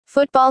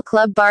Futbol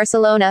Club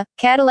Barcelona,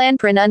 Catalan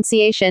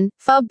pronunciation,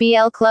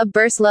 Futbol Club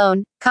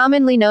Barcelona,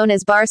 commonly known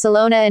as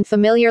Barcelona and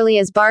familiarly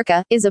as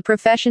Barca, is a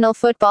professional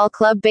football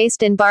club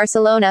based in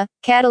Barcelona,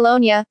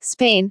 Catalonia,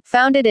 Spain,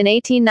 founded in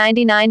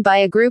 1899 by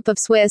a group of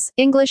Swiss,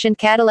 English and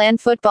Catalan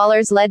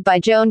footballers led by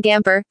Joan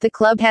Gamper. The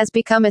club has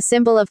become a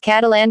symbol of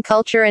Catalan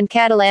culture and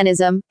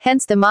Catalanism,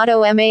 hence the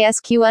motto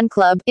MASQ un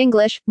club,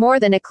 English, more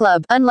than a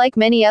club. Unlike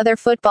many other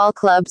football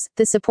clubs,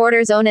 the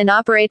supporters own and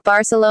operate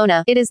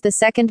Barcelona. It is the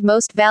second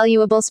most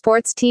valuable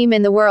sports team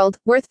in the world,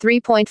 worth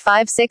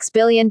 $3.56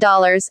 billion,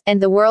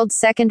 and the world's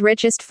second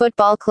richest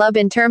football club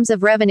in terms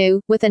of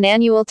revenue, with an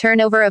annual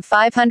turnover of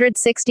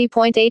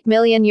 €560.8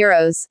 million.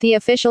 The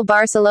official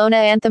Barcelona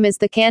anthem is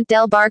the Cant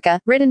del Barca,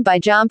 written by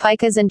Joan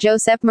Picas and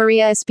Josep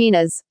Maria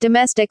Espinas.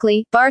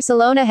 Domestically,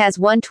 Barcelona has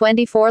won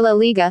 24 La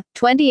Liga,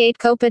 28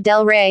 Copa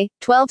del Rey,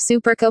 12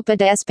 Supercopa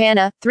de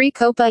España, 3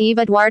 Copa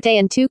Eva Duarte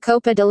and 2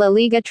 Copa de la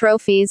Liga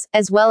trophies,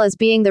 as well as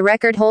being the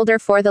record holder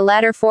for the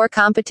latter 4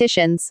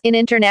 competitions. In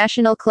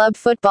international club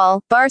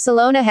football,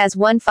 Barcelona has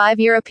won 5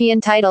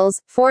 European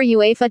titles, 4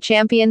 UEFA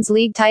Champions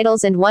League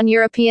titles and 1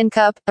 European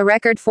Cup, a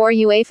record 4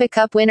 UEFA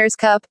Cup Winners'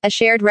 Cup, a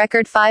shared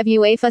record 5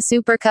 UEFA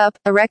Super Cup,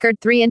 a record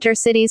 3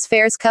 Intercities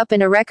Fairs Cup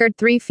and a record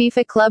 3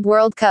 FIFA Club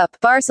World Cup.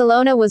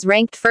 Barcelona was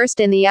ranked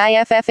first in the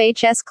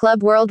IFFHS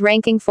Club World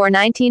Ranking for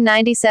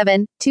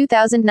 1997,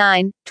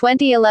 2009,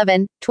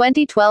 2011,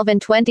 2012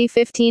 and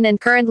 2015 and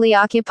currently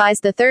occupies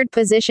the 3rd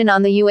position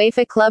on the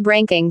UEFA Club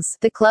Rankings.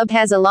 The club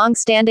has a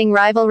long-standing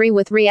rivalry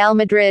with Real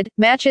Madrid.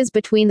 Matches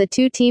between the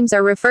two teams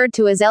are referred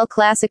to as El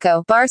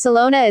Clásico.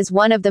 Barcelona is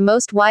one of the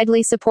most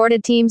widely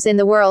supported teams in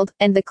the world,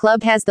 and the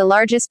club has the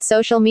largest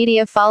social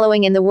media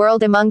following in the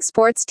world among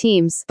sports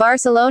teams.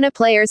 Barcelona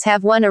players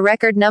have won a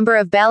record number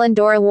of Ballon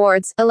d'Or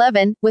awards,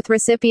 11, with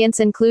recipients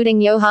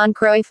including Johan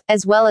Cruyff,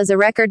 as well as a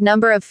record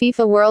number of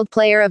FIFA World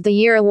Player of the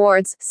Year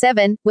awards,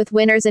 7, with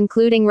winners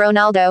including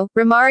Ronaldo,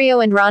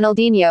 Romario and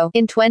Ronaldinho.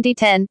 In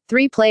 2010,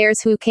 3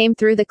 players who came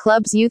through the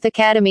club's youth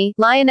academy,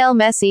 Lionel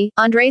Messi,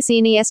 Andres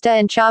Iniesta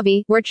and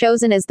Xavi, were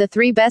chosen as the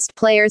 3 best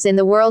players in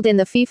the world in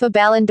the FIFA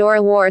Ballon d'Or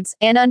awards,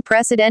 an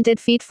unprecedented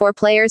feat for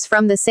players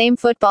from the same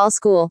football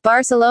school.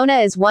 Barcelona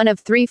is one of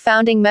 3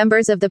 founding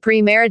members of the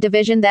Primera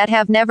Division that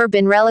have never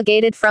been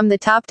relegated from the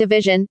top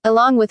division,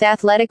 along with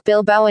Athletic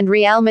Bilbao and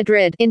Real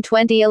Madrid. In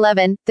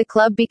 2011, the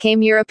club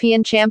became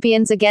European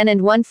champions again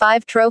and won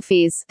 5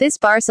 trophies. This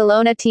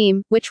Barcelona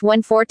team, which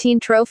won 14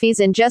 trophies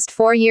in just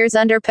 4 years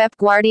under Pep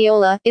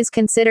Guardiola, is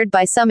considered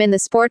by some in the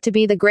sport to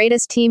be the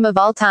greatest team of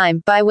all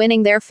time. By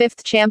winning their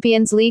 5th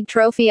Champions League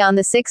trophy on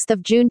the 6th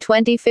of June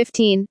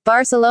 2015,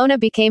 Barcelona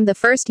became the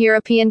first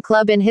European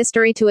club in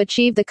history to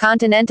achieve the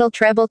continental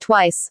treble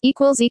twice.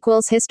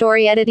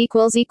 History edit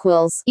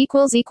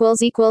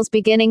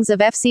beginnings of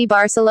FC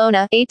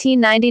Barcelona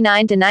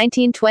 1899 to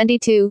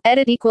 1922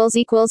 edit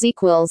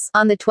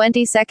on the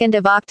 22nd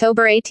of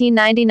October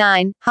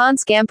 1899,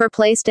 Hans Gamper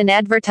placed an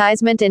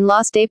advertisement in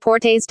Los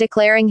Deportes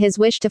declaring his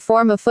wish to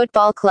form a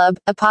football club.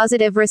 A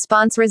positive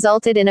response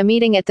resulted in a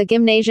meeting at the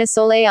Gimnasia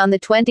Soleil on the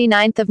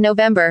 29th of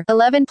November.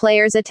 11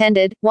 players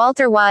attended: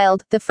 Walter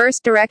Wild, the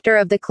first director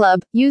of the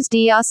club, Lluís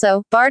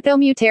Diasso,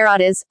 Bartomeu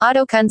Terradas,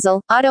 Otto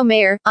Kunzel, Otto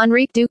Mayer,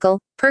 Enric Ducal,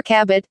 Per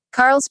Cabot,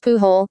 Carles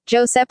Pujol,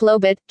 Josep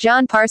Lobet,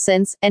 John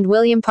Parsons, and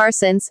William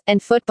Parsons, and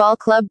Futbol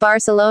Club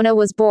Barcelona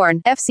was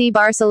born. FC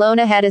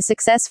Barcelona had a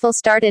successful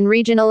start in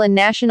regional and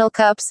national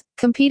cups,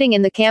 competing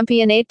in the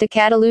Campionat de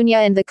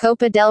Catalunya and the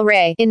Copa del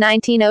Rey. In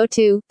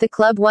 1902, the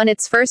club won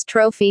its first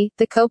trophy,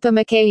 the Copa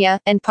Macaya,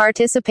 and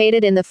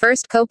participated in the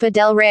first Copa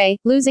del Rey,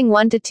 losing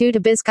 1-2 to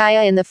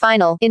Vizcaya in the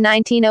final. In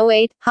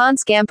 1908,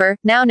 Hans Gamper,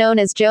 now known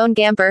as Joan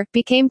Gamper,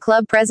 became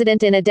club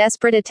president in a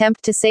desperate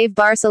attempt to save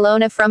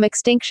Barcelona from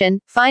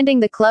extinction, finding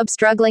the club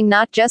struggling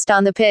not just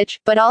on the pitch,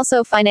 but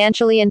also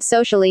financially and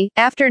socially.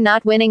 After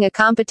not winning a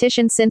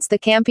competition since the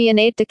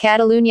Campionat de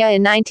Catalunya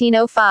in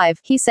 1905,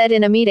 he said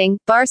in a meeting,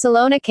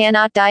 "Barcelona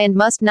cannot die and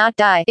must not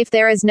die. If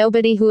there is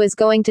nobody who is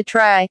going to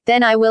try,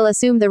 then I will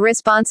assume the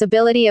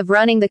responsibility of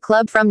running the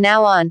club from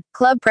now on."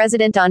 Club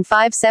president on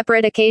 5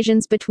 separate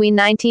occasions between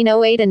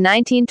 1908 and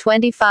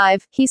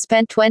 1925, he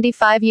spent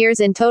 25 years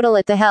in total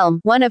at the helm.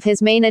 One of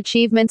his main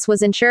achievements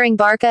was ensuring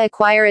Barca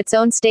acquire its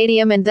own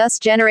stadium and thus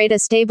generate a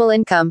stable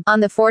income. On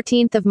the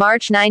 14th of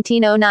March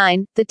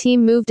 1909, the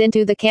team moved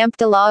into the Camp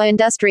de la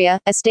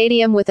Industria, a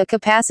stadium with a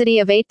capacity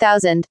of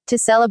 8,000. To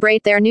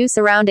celebrate their new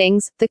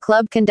surroundings, the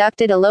club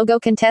conducted a logo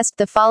contest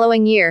the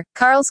following year.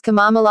 Carles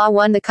Kamamala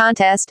won the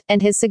contest,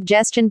 and his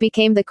suggestion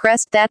became the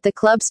crest that the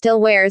club still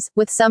wears,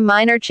 with some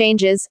minor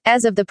changes.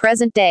 As of the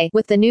present day,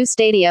 with the new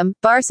stadium,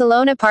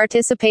 Barcelona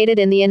participated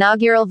in the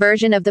inaugural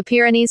version of the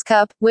Pyrenees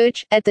Cup,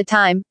 which, at the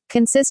time,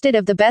 consisted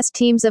of the best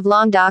teams of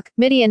Languedoc,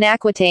 Midi and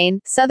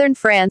Aquitaine, southern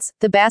France,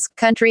 the Basque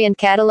Country and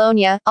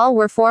Catalonia. All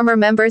were former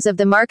members of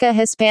the Marca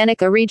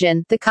Hispanica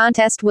region. The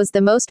contest was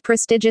the most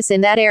prestigious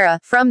in that era.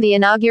 From the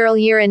inaugural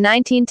year in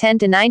 1910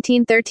 to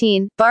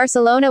 1913,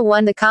 Barcelona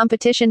won the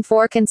competition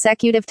 4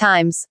 consecutive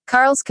times.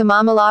 Carles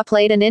Camamala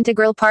played an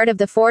integral part of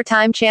the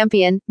 4-time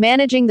champion,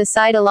 managing the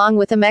side along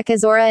with Emeka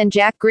Zora and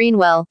Jack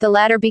Greenwell. The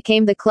latter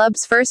became the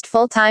club's first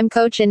full-time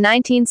coach in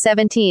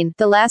 1917.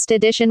 The last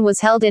edition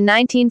was held in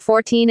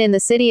 1914 in the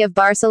city of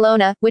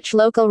Barcelona, which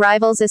local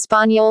rivals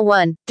Espanyol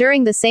won.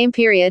 During the same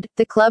period,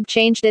 the club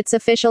changed its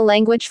official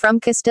language from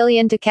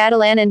Castilian to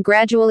Catalan and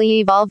gradually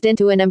evolved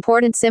into an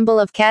important symbol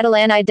of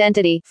Catalan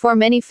identity. For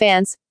many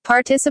fans,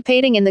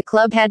 participating in the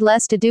club had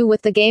less to do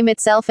with the game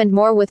itself and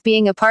more with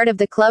being a part of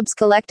the club's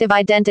collective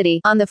identity.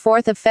 On the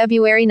 4th of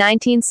February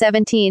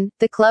 1917,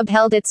 the club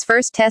held its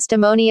first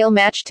testimonial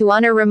match to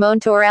honor Ramon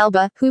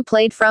Torralba, who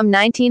played from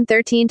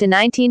 1913 to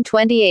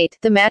 1928.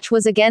 The match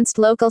was against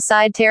local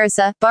side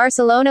Terrassa.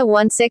 Barcelona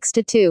won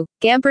 6-2.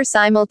 Gamper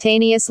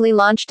simultaneously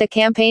launched a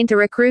campaign to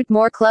recruit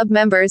more club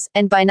members,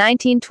 and by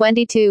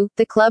 1922,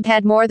 the club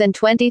had more than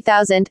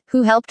 20,000,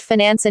 who helped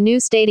finance a new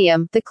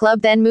stadium. The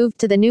club then moved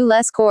to the new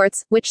Les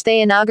Courts, which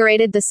they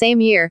inaugurated the same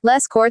year.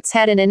 Les Courts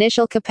had an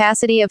initial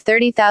capacity of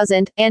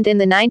 30,000, and in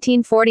the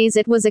 1940s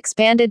it was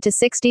expanded to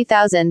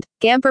 60,000.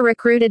 Gamper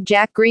recruited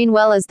Jack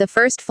Greenwell as the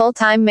first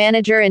full-time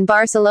manager in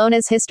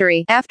Barcelona's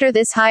history. After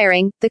this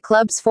hiring, the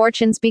club's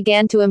fortunes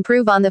began to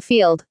improve on the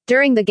field.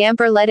 During the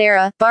Gamper-led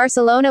era,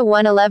 Barcelona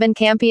won 11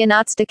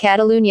 Campionats de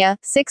Catalunya,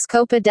 6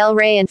 Copa del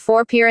Rey and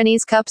 4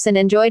 Pyrenees Cups and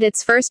enjoyed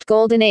its first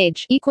golden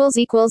age.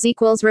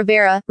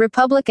 Rivera,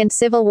 Republic and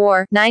Civil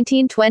War,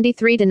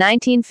 1923 to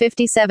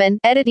 1957.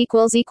 Edit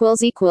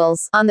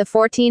On the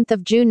 14th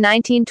of June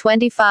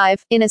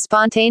 1925, in a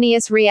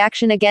spontaneous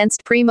reaction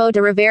against Primo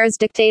de Rivera's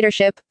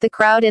dictatorship, the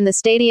crowd in the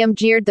stadium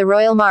jeered the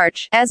Royal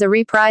March. As a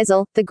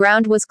reprisal, the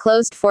ground was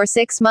closed for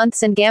 6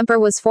 months and Gamper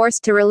was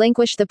forced to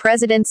relinquish the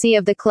presidency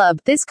of the club.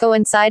 This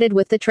coincided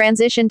with the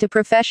transition to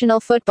professional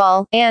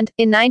football, and,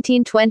 in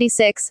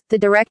 1926, the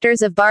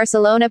directors of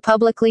Barcelona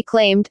publicly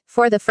claimed,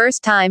 for the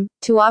first time,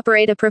 to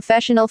operate a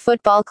professional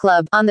football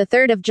club. On the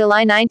 3rd of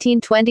July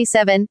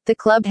 1927, the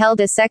club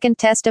held a second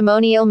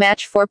testimonial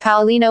match for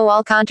Paulino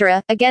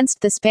Alcantara,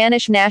 against the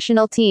Spanish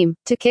national team.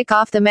 To kick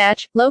off the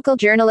match, local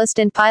journalist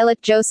and pilot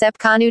Josep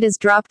Canutas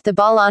dropped the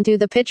ball onto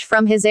the pitch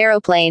from his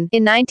aeroplane.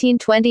 In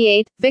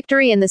 1928,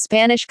 victory in the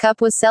Spanish Cup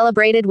was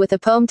celebrated with a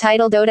poem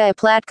titled Oda a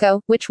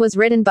Platco, which was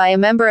written by a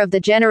member of the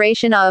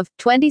generation of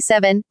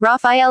 27,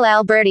 Rafael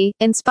Alberti,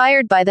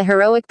 inspired by the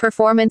heroic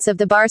performance of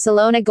the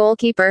Barcelona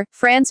goalkeeper,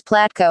 Franz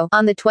Platco.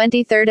 On the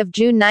 23rd of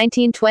June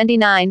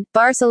 1929,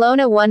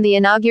 Barcelona won the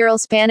inaugural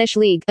Spanish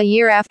League. A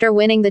year after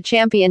winning the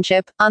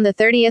championship, on the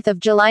 30th of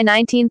July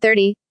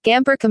 1930,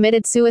 Gamper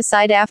committed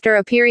suicide after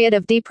a period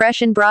of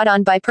depression brought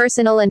on by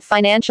personal and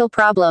financial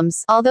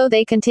problems. Although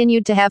they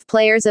continued to have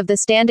players of the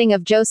standing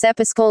of Josep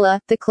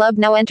Escola, the club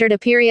now entered a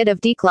period of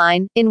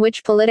decline, in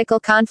which political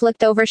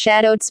conflict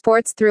overshadowed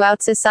sports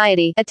throughout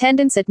society.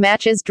 Attendance at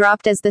matches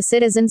dropped as the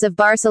citizens of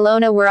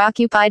Barcelona were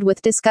occupied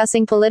with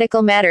discussing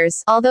political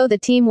matters. Although the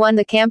team won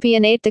the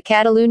Campionat de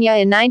Catalunya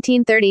in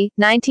 1930,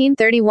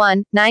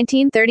 1931,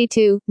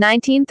 1932,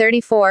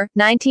 1934,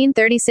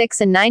 1936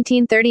 and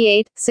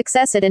 1938,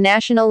 success at a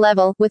national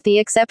level, with the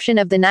exception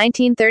of the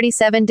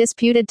 1937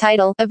 disputed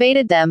title,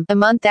 evaded them. A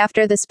month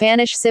after the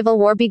Spanish Civil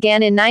War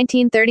began in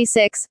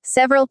 1936,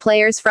 several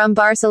players from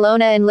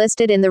Barcelona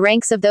enlisted in the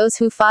ranks of those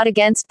who fought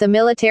against the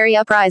military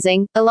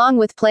uprising, along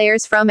with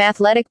players from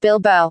Athletic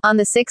Bilbao. On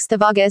the 6th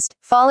of August,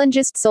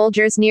 Falangist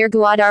soldiers near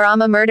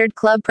Guadarrama murdered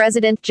club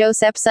president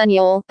Josep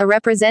Sunyol, a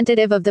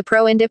representative of the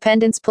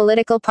pro-independence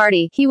political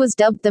party. He was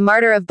dubbed the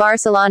martyr of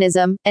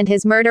Barcelonism, and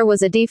his murder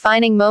was a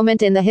defining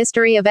moment in the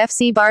history of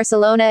FC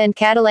Barcelona and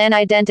Catalan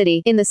identity.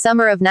 In the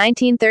summer of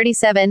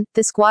 1937,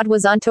 the squad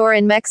was on tour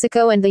in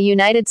Mexico and the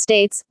United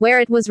States, where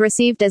it was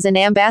received as an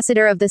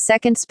ambassador of the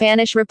Second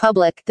Spanish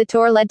Republic. The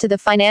tour led to the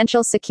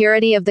financial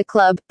security of the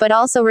club, but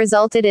also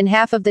resulted in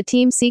half of the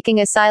team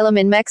seeking asylum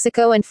in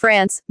Mexico and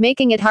France,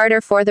 making it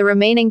harder for the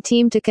remaining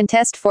team to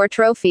contest for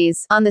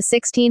trophies. On the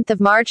 16th of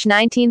March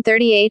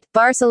 1938,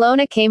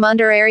 Barcelona came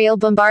under aerial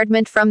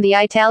bombardment from the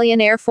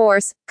Italian Air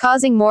Force,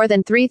 causing more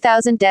than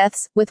 3,000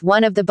 deaths, with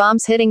one of the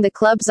bombs hitting the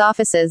club's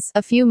offices.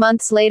 A few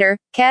months later,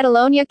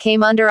 Catalonia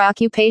came under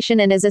occupation,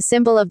 and as a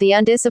symbol of the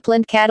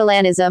undisciplined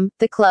Catalanism,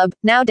 the club,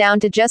 now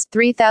down to just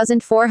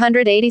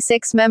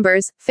 3,486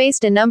 members,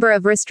 faced a number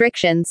of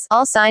restrictions.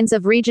 All signs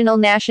of regional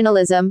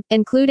nationalism,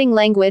 including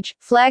language,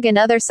 flag and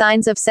other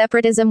signs of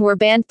separatism, were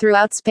banned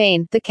throughout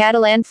Spain. The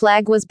Catalan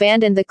flag was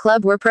banned and the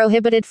club were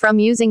prohibited from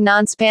using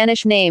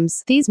non-Spanish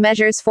names. These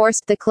measures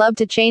forced the club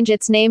to change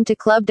its name to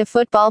Club de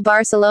Futbol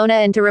Barcelona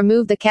and to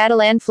remove the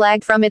Catalan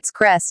flag from its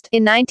crest.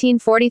 In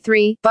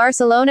 1943,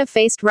 Barcelona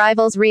faced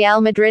rivals Real Real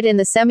Madrid in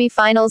the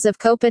semi-finals of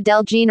Copa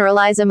del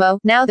Generalísimo,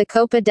 now the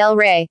Copa del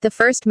Rey. The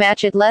first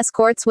match at Les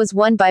Corts was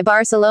won by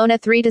Barcelona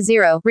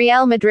 3-0.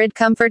 Real Madrid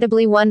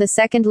comfortably won the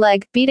second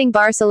leg, beating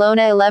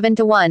Barcelona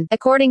 11-1.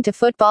 According to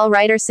football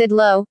writer Sid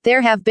Lowe,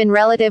 there have been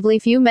relatively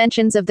few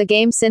mentions of the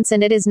game since,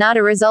 and it is not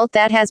a result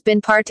that has been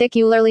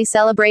particularly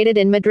celebrated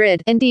in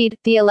Madrid. Indeed,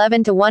 the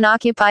 11-1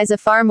 occupies a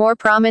far more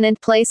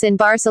prominent place in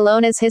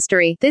Barcelona's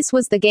history. This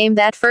was the game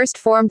that first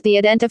formed the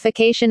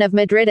identification of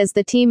Madrid as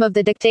the team of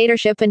the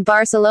dictatorship and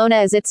Barcelona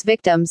as its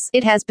victims.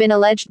 It has been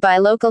alleged by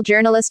local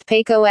journalist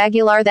Paco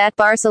Aguilar that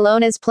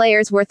Barcelona's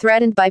players were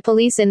threatened by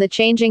police in the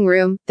changing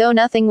room, though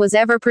nothing was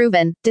ever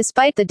proven.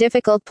 Despite the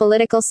difficult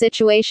political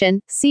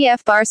situation,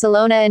 CF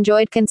Barcelona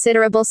enjoyed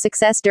considerable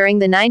success during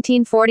the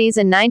 1940s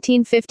and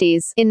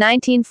 1950s. In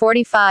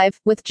 1945,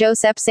 with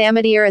Josep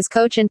Samitier as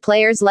coach and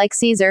players like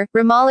Cesar,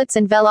 Ramallets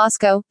and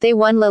Velasco, they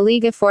won La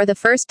Liga for the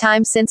first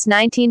time since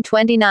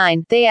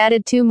 1929. They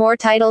added 2 more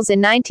titles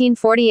in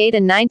 1948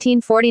 and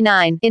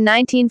 1949. In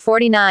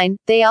 1949,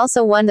 they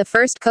also won the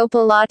first Copa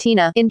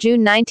Latina. In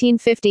June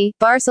 1950,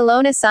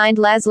 Barcelona signed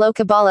Laszlo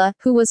Cabala,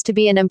 who was to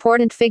be an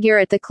important figure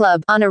at the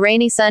club. On a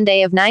rainy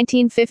Sunday of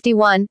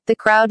 1951, the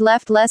crowd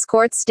left Les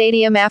Corts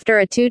Stadium after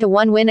a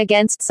 2-1 win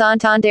against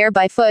Santander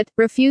by foot,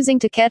 refusing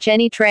to catch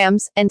any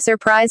trams, and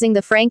surprising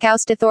the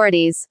Francoist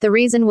authorities. The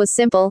reason was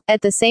simple: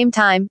 at the same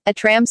time, a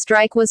tram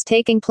strike was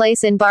taking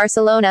place in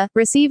Barcelona,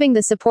 receiving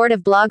the support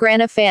of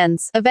Blaugrana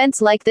fans.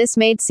 Events like this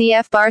made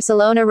CF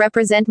Barcelona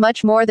represent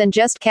much more than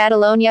just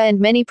Catalonia, and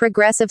many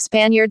progressive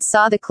Spaniards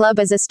saw the club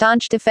as a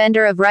staunch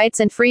defender of rights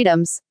and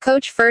freedoms.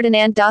 Coach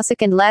Ferdinand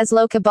Dosic and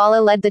Laszlo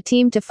Cabala led the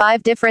team to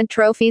 5 different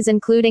trophies,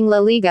 including La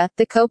Liga,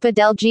 the Copa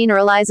del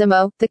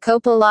Generalísimo, the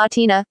Copa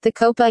Latina, the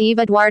Copa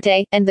Eva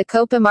Duarte, and the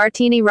Copa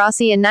Martini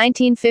Rossi in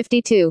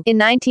 1952. In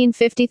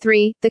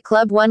 1953, the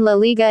club won La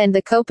Liga and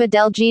the Copa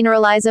del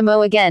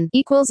Generalísimo again.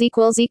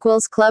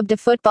 Club de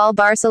Futbol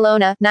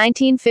Barcelona,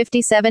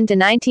 1957 to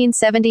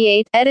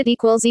 1978. Edit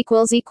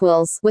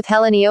with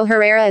Helenio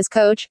Herrera as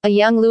coach, a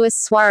young Luis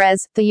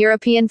Suarez, the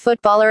European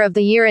Footballer of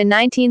the Year in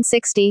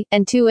 1960,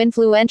 and 2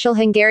 influential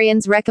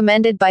Hungarians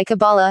recommended by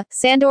Cabala,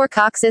 Sandor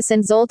Kocsis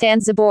and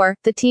Zoltán Zabor.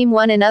 The team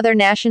won another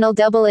national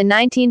double in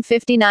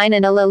 1959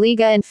 and a La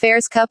Liga and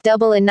Fairs Cup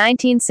double in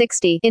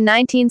 1960. In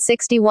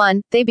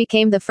 1961, they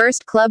became the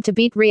first club to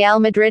beat Real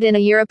Madrid in a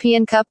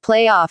European Cup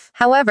playoff.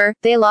 However,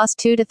 they lost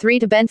 2-3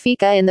 to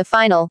Benfica in the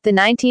final. The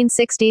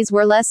 1960s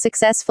were less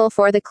successful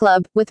for the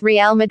club, with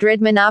Real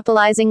Madrid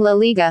monopolizing La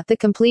Liga. The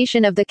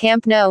completion of the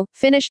Camp Nou,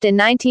 finished in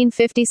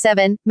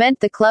 1957, meant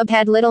the club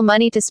had little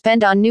money to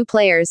spend on new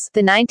players.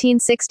 The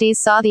 1960s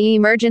saw the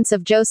emergence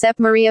of Josep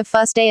Maria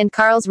Fuste and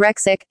Carles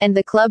Rexach, and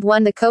the club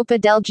won the Copa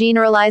del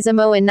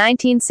Generalísimo in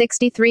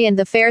 1963 and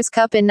the Fairs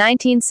Cup in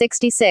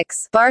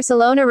 1966.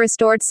 Barcelona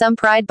restored some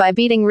pride by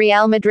beating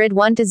Real Madrid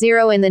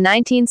 1-0 in the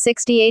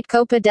 1968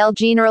 Copa del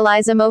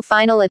Generalísimo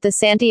final at the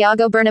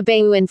Santiago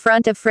Bernabéu in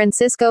front of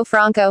Francisco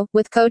Franco,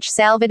 with coach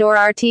Salvador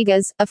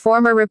Artigas, a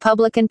former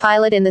Republican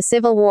pilot in the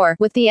Civil War.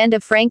 With the end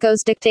of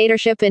Franco's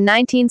dictatorship in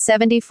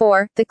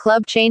 1974, the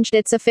club changed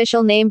its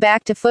official name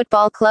back to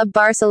Futbol Club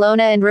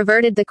Barcelona and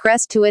reverted the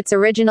crest to its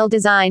original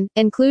design,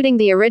 including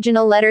the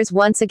original letters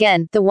once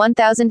again. The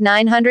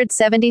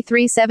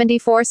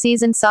 1973-74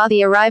 season saw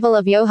the arrival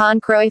of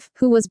Johan Cruyff,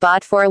 who was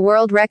bought for a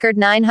world record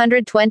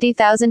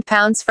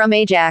 £920,000 from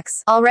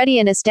Ajax. Already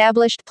an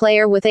established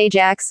player with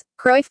Ajax,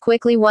 Cruyff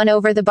quickly won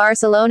over the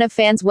Barcelona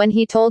fans when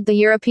he told the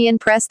European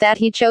press that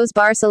he chose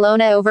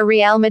Barcelona over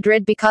Real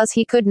Madrid because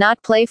he could not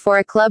play for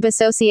a club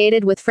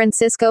associated with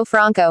Francisco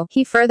Franco.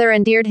 He further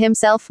endeared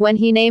himself when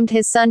he named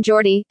his son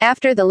Jordi,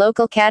 after the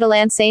local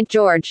Catalan Saint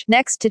George.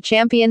 Next to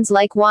champions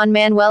like Juan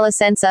Manuel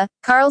Asensa,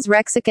 Carles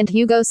Rexach and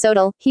Hugo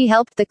Sotil, he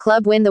helped the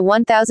club win the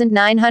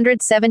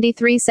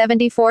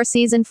 1973-74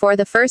 season for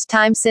the first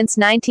time since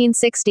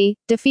 1960,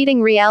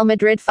 defeating Real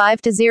Madrid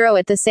 5-0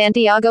 at the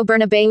Santiago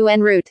Bernabéu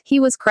en route.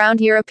 He was crowned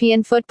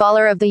European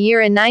Footballer of the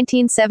Year in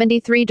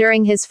 1973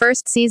 during his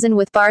first season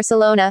with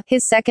Barcelona,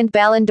 his second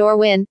Ballon d'Or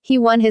win. He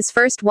won his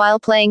first while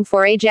playing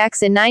for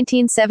Ajax in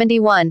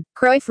 1971.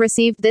 Cruyff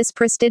received this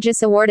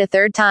prestigious award a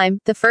third time,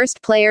 the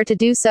first player to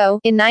do so,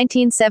 in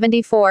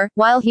 1974,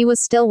 while he was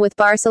still with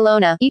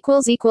Barcelona.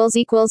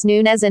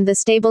 Núñez and the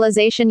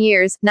stabilization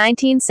years,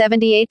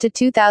 1978 to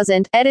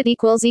 2000. Edit In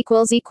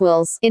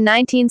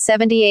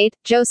 1978,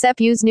 Josep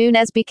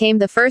Núñez became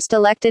the first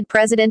elected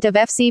president of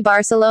FC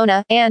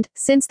Barcelona, and,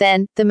 since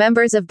then, the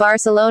members of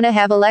Barcelona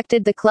have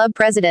elected the club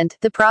president.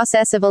 The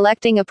process of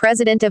electing a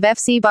president of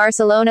FC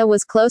Barcelona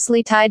was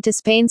closely tied to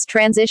Spain's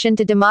transition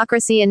to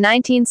democracy in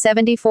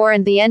 1974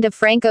 and the end of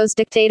Franco's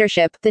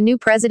dictatorship. The new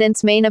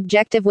president's main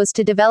objective was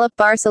to develop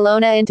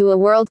Barcelona into a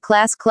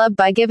world-class club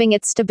by giving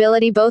it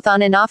stability both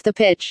on and off the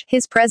pitch.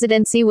 His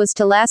presidency was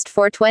to last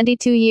for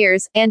 22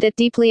 years, and it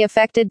deeply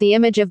affected the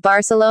image of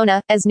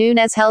Barcelona, as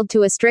Núñez held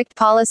to a strict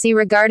policy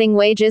regarding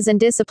wages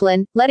and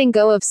discipline, letting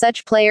go of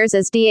such players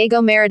as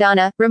Diego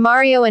Maradona,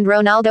 Romario and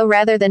Ronaldo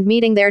rather than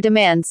meeting their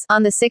demands.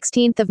 On the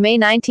 16th of May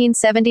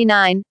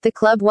 1979, the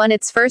club won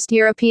its first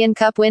European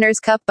Cup Winners'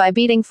 Cup by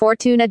beating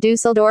Fortuna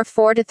Düsseldorf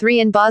 4-3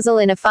 in Basel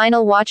in a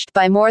final watched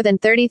by more than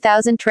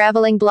 30,000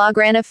 traveling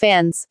Blaugrana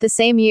fans. The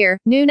same year,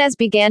 Núñez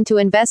began to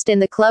invest in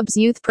the club's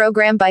youth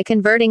program by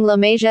converting La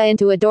Masia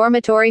into a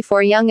dormitory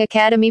for young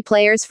academy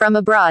players from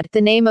abroad.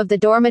 The name of the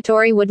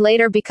dormitory would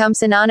later become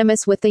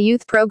synonymous with the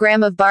youth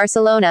program of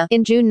Barcelona.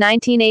 In June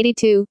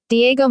 1982,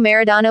 Diego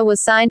Maradona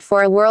was signed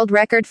for a world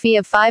record fee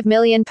of £5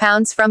 million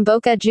from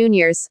Boca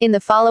Juniors. In the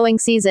following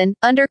season,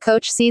 under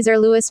coach Cesar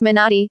Luis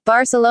Menotti,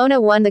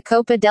 Barcelona won the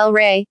Copa del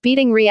Rey,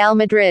 beating Real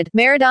Madrid.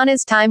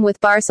 Maradona's time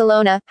with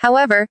Barcelona,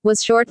 however,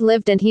 was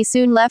short-lived and he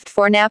soon left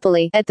for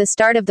Napoli. At the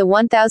start of the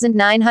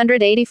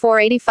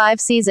 1984-85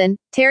 season,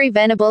 Terry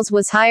Venables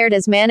was hired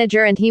as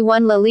manager and he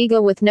won La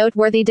Liga with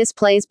noteworthy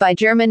displays by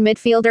German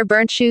midfielder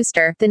Bernd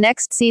Schuster. The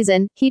next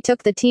season, he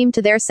took the team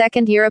to their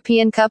second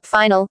European Cup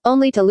final,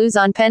 only to lose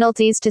on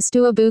penalties to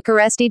Steaua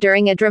Bucuresti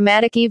during a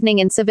dramatic evening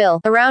in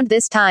Seville. Around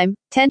this time,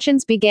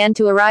 tensions began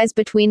to arise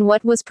between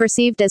what was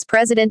perceived as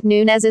President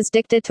Núñez's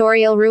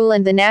dictatorial rule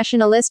and the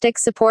nationalistic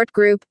support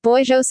group,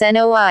 Bojos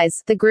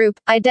Nois. The group,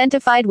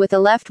 identified with a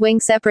left-wing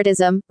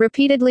separatism,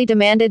 repeatedly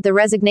demanded the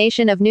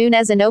resignation of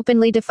Núñez and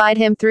openly defied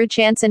him through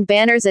chants and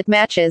banners at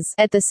matches.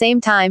 At the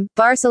same time,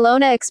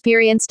 Barcelona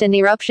experienced an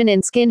eruption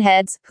in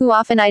skinheads, who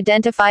often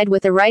identified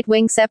with a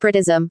right-wing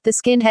separatism. The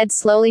skinheads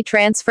slowly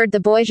transferred the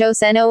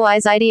Bojos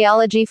Nois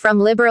ideology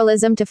from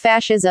liberalism to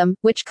fascism,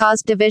 which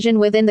caused division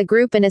within the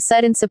group and a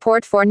sudden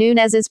support for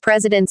Núñez's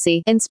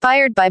presidency.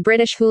 Inspired by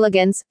British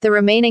hooligans, the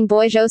remaining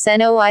Bojos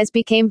Nois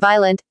became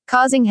violent,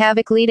 causing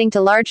havoc leading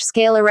to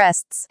large-scale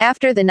arrests.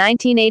 After the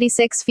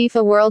 1986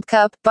 FIFA World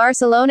Cup,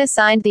 Barcelona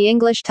signed the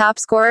English top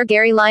scorer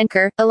Gary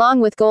Lineker, along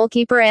with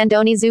goalkeeper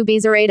Andoni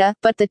Zubizarreta,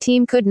 but the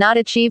team could not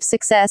achieve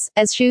success,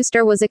 as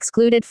Schuster was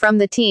excluded from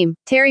the team.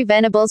 Terry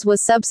Venables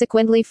was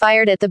subsequently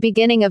fired at the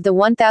beginning of the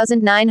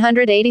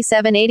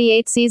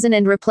 1987-88 season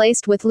and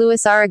replaced with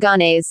Luis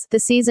Aragonés. The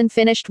season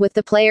finished with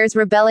the players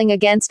rebelling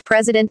against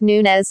President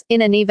Núñez,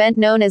 in an event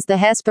known as the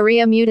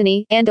Hesperia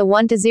Mutiny, and a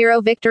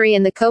 1-0 victory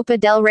in the Copa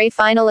del Rey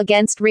final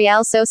against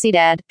Real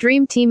Sociedad.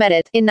 Dream Team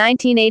Edit. In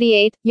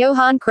 1988,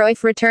 Johan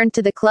Cruyff returned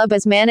to the club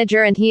as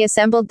manager and he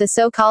assembled the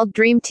so-called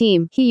Dream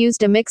Team. He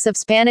used a mix of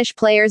Spanish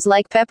players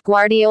like Pep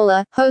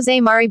Guardiola,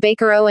 José Mari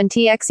Bakero and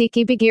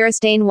Txiki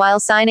Begiristain while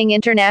signing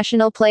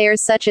international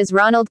players such as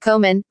Ronald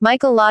Koeman,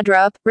 Michael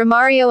Laudrup,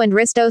 Romario and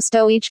Risto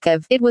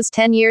Stoichkov. It was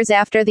 10 years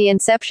after the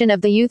inception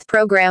of the youth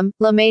program,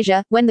 La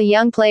Masia, when the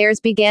young players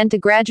began to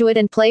graduate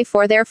and play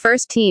for their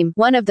first team.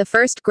 One of the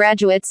first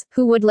graduates,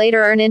 who would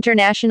later earn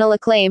international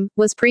acclaim,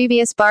 was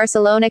previous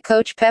Barcelona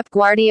coach Pep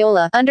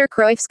Guardiola. Under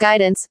Cruyff's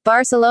guidance,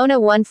 Barcelona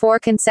won 4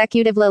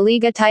 consecutive La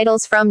Liga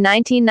titles from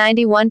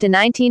 1991 to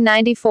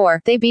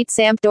 1994. They beat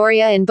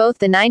Sampdoria in both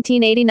the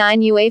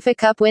 1989 UEFA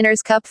Cup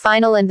Winners' Cup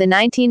final and the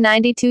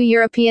 1992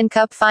 European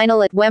Cup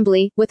final at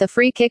Wembley, with a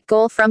free-kick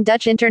goal from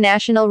Dutch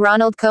international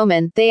Ronald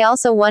Koeman. They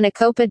also won a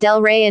Copa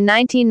del Rey in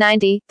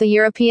 1990, the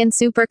European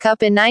Super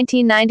Cup in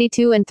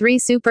 1992 and 3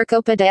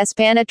 Supercopa de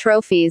España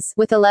trophies.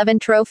 With 11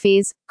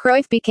 trophies,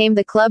 Cruyff became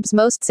the club's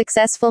most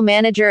successful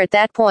manager at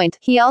that point.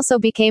 He also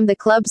became the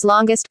club's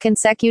longest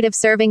consecutive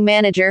serving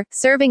manager,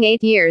 serving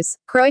 8 years.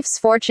 Cruyff's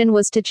fortune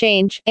was to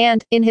change,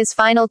 and, in his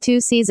final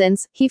 2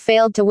 seasons, he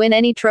failed to win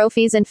any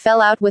trophies and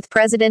fell out with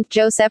President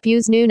Josep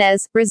Lluís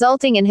Núñez,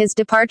 resulting in his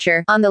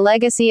departure. On the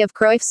legacy of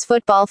Cruyff's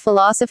football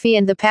philosophy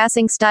and the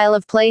passing style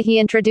of play he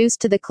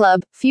introduced to the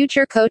club,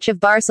 future coach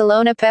of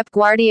Barcelona Pep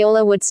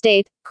Guardiola would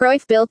state,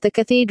 "Cruyff built the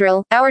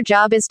cathedral, our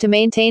job is to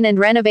maintain and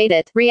renovate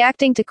it."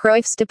 Reacting to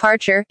Cruyff's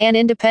departure, an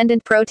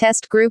independent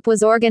protest group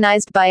was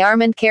organized by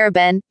Armand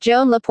Caraben,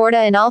 Joan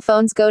Laporta and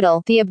Alphonse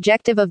Godel. The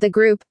objective of the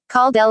group,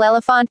 called El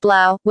Elefant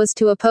Blau, was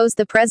to oppose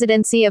the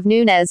presidency of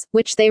Núñez,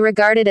 which they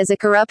regarded as a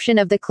corruption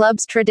of the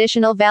club's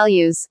traditional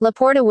values.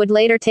 Laporta would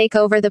later take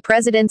over the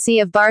presidency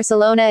of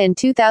Barcelona in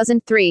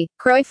 2003.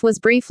 Cruyff was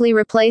briefly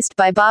replaced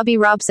by Bobby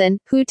Robson,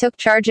 who took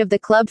charge of the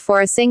club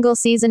for a single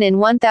season in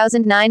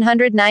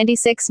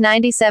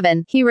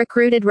 1996-97. He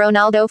recruited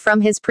Ronaldo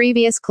from his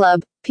previous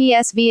club,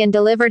 PSV, and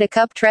delivered a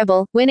cup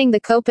treble, winning the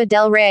Copa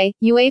del Rey,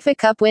 UEFA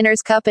Cup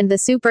Winners' Cup and the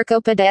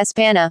Supercopa de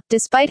España.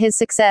 Despite his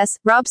success,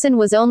 Robson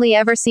was only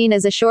ever seen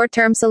as a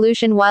short-term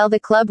solution while the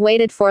club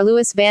waited for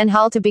Louis van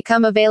Gaal to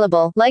become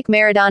available. Like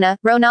Maradona,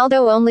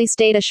 Ronaldo only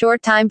stayed a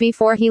short time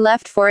before he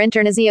left for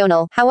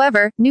Internacional.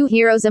 However, new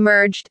heroes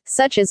emerged,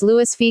 such as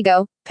Luis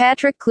Figo,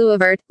 Patrick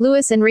Kluivert,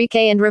 Luis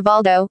Enrique and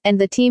Rivaldo,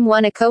 and the team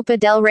won a Copa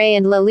del Rey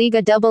and La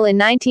Liga double in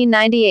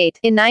 1998.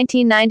 In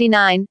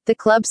 1999, the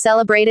club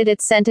celebrated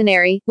its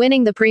centenary, history,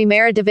 winning the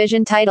Primera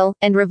Division title,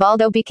 and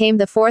Rivaldo became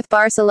the fourth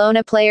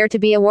Barcelona player to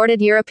be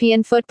awarded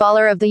European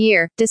Footballer of the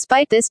Year.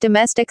 Despite this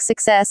domestic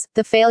success,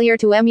 the failure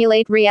to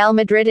emulate Real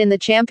Madrid in the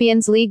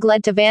Champions League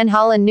led to Van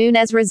Gaal and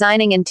Núñez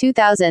resigning in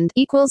 2000.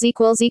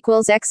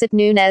 Exit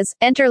Núñez,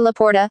 enter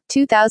Laporta,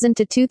 2000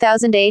 to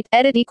 2008,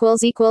 edit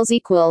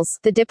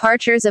The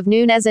departures of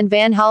Núñez and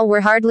Van Gaal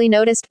were hardly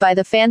noticed by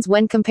the fans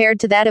when compared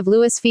to that of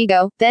Luis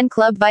Figo, then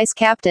club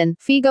vice-captain.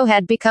 Figo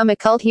had become a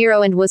cult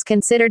hero and was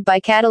considered by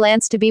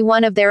Catalans to be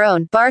one of their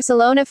own.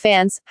 Barcelona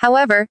fans,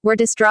 however, were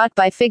distraught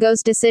by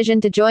Figo's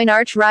decision to join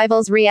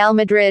arch-rivals Real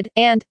Madrid,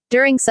 and,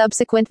 during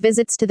subsequent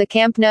visits to the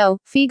Camp Nou,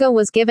 Figo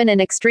was given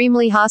an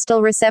extremely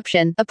hostile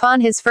reception.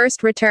 Upon his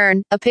first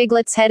return, a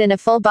piglet's head and a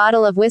full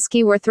bottle of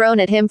whiskey were thrown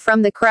at him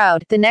from the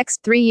crowd. The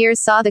next 3 years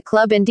saw the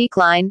club in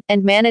decline,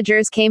 and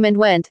managers came and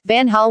went.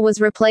 Van Gaal was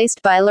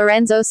replaced by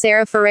Lorenzo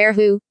Serra Ferrer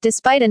who,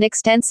 despite an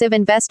extensive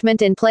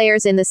investment in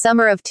players in the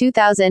summer of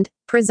 2000,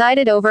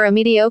 presided over a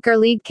mediocre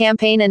league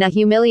campaign and a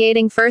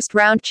humiliating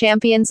first-round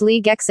Champions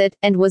League exit,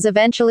 and was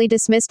eventually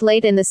dismissed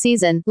late in the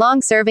season.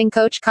 Long-serving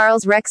coach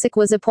Karls Rexic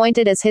was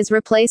appointed as his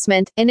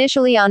replacement,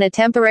 initially on a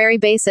temporary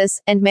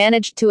basis, and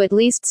managed to at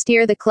least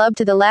steer the club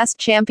to the last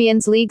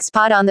Champions League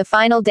spot on the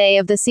final day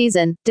of the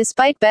season.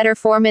 Despite better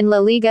form in La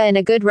Liga and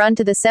a good run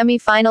to the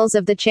semi-finals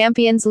of the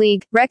Champions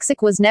League,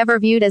 Rexic was never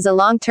viewed as a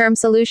long-term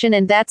solution,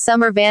 and that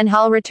summer Van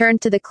Gaal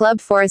returned to the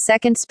club for a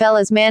second spell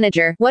as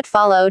manager. What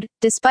followed,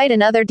 despite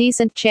another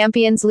decent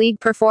Champions League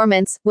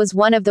performance, was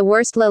one of the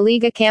worst La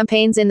Liga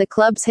campaigns in the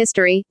club's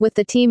history, with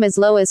the team as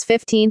low as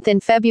 15th in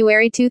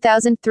February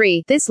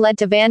 2003. This led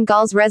to Van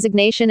Gaal's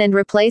resignation and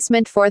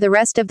replacement for the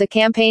rest of the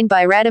campaign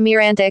by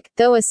Radomir Antic,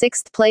 though a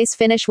 6th-place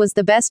finish was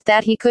the best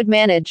that he could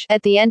manage.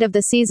 At the end of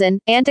the season,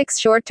 Antic's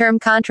short-term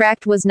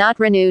contract was not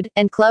renewed,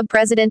 and club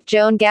president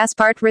Joan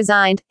Gaspart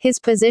resigned, his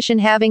position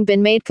having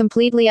been made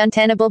completely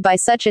untenable by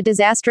such a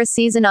disastrous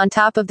season on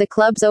top of the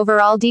club's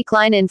overall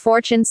decline in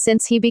fortunes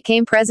since he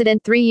became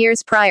president 3 years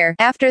prior.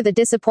 After the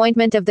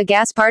disappointment of the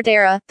Gaspart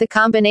era, the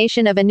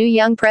combination of a new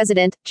young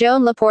president,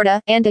 Joan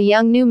Laporta, and a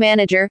young new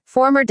manager,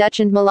 former Dutch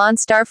and Milan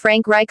star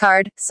Frank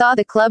Rijkaard, saw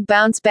the club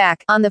bounce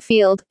back. On the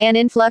field, an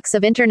influx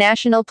of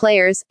international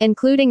players,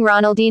 including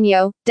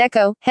Ronaldinho,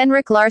 Deco,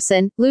 Henrik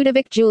Larsson,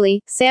 Ludovic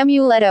Juli,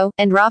 Samuel Eto'o,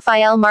 and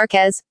Rafael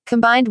Marquez,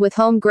 combined with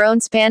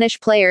homegrown Spanish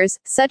players,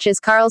 such as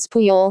Carles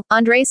Puyol,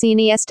 Andrés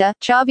Iniesta,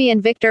 Xavi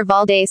and Victor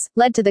Valdés,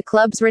 led to the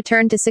club's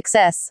return to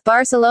success.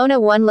 Barcelona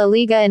won La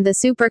Liga and the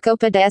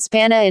Supercopa de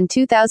España in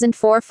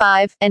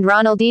 2004-05, and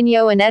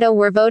Ronaldinho and Eto'o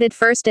were voted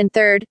first and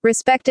third,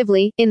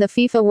 respectively, in the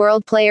FIFA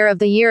World Player of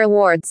the Year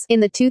awards. In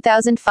the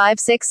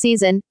 2005-06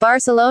 season,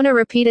 Barcelona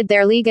repeated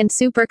their league and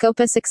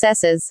Supercopa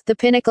successes. The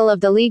pinnacle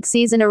of the league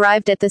season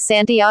arrived at the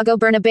Santiago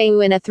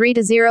Bernabéu in a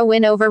 3-0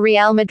 win over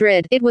Real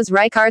Madrid. It was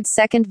Rijkaard's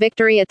second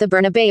victory at the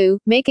Bernabéu,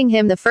 making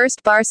him the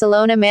first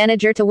Barcelona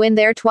manager to win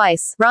there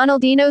twice.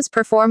 Ronaldinho's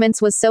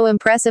performance was so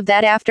impressive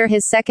that after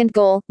his second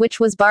goal, which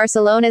was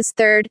Barcelona's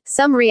third,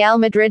 some Real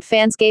Madrid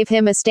fans gave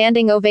him a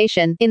standing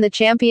ovation. In the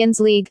Champions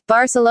League,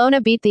 Barcelona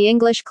beat the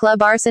English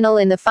club Arsenal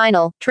in the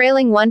final,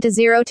 trailing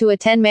 1-0 to a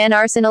 10-man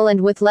Arsenal,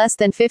 and with less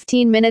than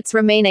 15 minutes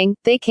remaining,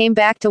 they came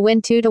back to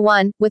win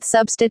 2-1, with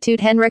substitute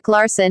Henrik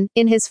Larsson,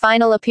 in his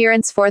final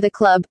appearance for the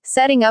club,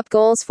 setting up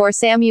goals for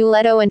Samuel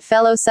Eto'o and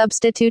fellow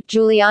substitute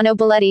Giuliano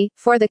Belletti,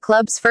 for the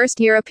club's first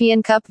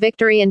European Cup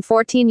victory in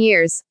 14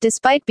 years.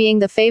 Despite being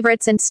the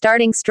favourites and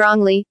starting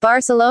strongly,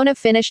 Barcelona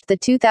finished the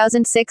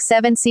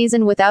 2006-07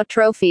 season without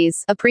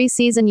trophies. A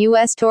pre-season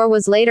U.S. tour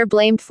was later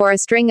blamed for a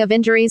string of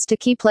injuries to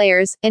key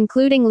players,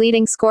 including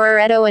leading scorer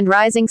Eto'o and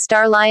rising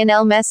star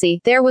Lionel Messi.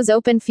 There was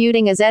open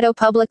feuding as Eto'o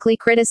publicly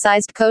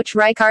criticized coach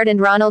Rijkaard and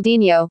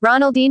Ronaldinho.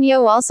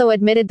 Ronaldinho also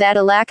admitted that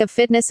a lack of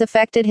fitness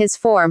affected his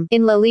form.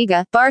 In La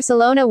Liga,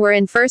 Barcelona were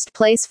in first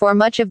place for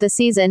much of the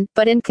season,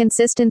 but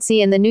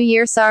inconsistency in the new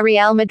year saw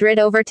Real Madrid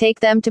overtake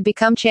them to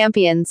become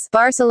champions.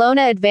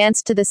 Barcelona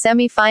advanced to the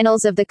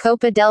semi-finals of the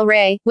Copa del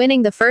Rey,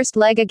 winning the first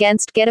leg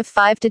against Getafe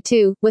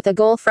 5-2, with a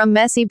goal from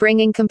Messi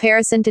bringing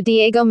comparison to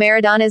Diego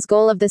Maradona's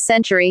goal of the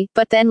century,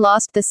 but then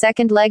lost the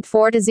second leg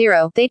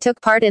 4-0. They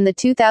took part in the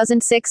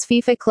 2006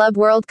 FIFA Club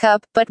World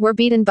Cup, but were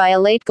beaten by a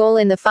late goal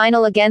in the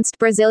final against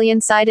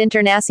Brazilian side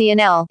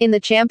Internacional. In the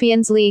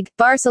Champions League,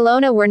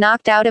 Barcelona were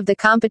knocked out of the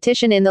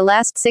competition in the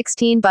last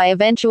 16 by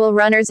eventual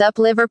runners-up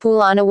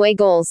Liverpool on away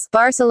goals.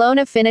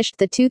 Barcelona finished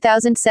the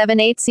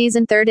 2007-08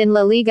 season third in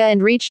La Liga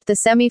and reached the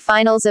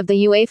semi-finals of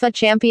the UEFA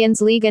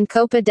Champions League and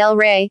Copa del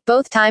Rey,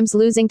 both times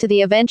losing to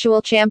the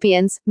eventual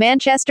champions,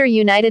 Manchester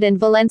United and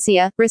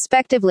Valencia,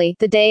 respectively.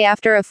 The day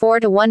after a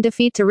 4-1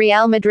 defeat to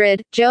Real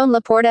Madrid, Joan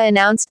Laporta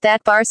announced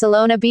that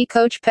Barcelona B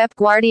coach Pep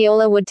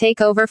Guardiola would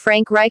take over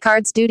Frank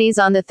Rijkaard's duties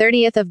on the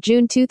 30th of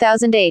June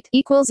 2008.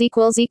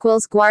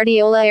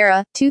 Guardiola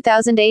era,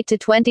 2008 to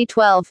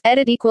 2012.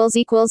 Edit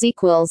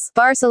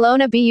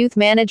Barcelona B youth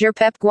manager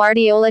Pep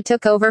Guardiola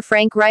took over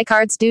Frank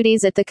Rijkaard's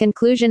duties at the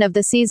conclusion of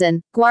the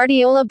season.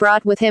 Guardiola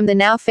brought with him the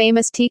now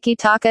famous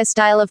tiki-taka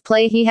style of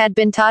play he had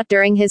been taught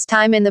during his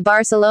time in the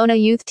Barcelona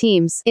youth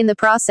teams. In the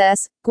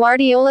process,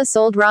 Guardiola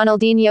sold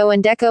Ronaldinho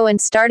and Deco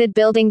and started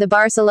building the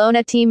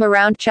Barcelona team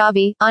around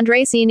Xavi,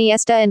 Andres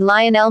Iniesta and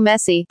Lionel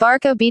Messi.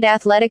 Barca beat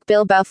Athletic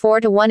Bilbao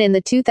 4-1 in the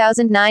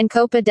 2009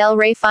 Copa del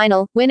Rey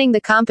final, winning the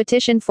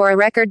competition for a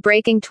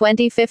record-breaking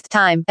 25th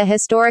time. A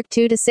historic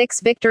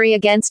 2-6 victory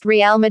against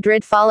Real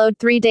Madrid followed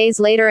 3 days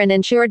later and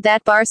ensured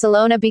that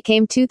Barcelona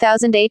became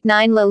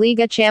 2008-9 La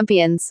Liga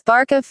champions.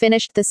 Barca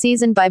finished the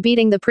season by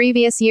beating the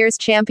previous year's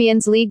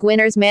Champions League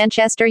winners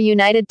Manchester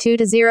United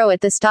 2-0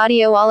 at the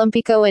Stadio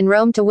Olimpico in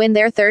Rome to win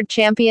their third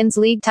Champions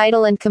League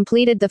title and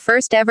completed the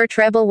first ever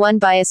treble won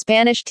by a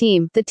Spanish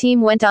team. The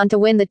team went on to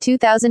win the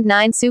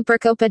 2009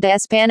 Supercopa de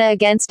España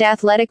against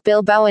Athletic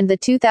Bilbao and the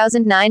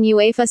 2009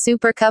 UEFA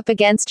Super Cup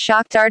against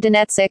Shakhtar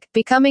Donetsk,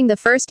 becoming the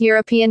first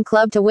European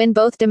club to win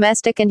both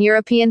domestic and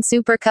European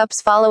Super Cups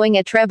following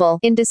a treble.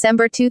 In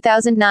December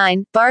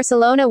 2009,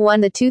 Barcelona won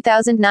the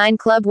 2009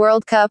 Club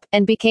World Cup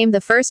and became the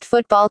first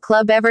football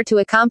club ever to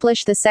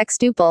accomplish the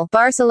sextuple.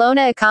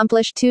 Barcelona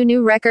accomplished 2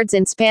 new records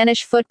in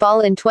Spanish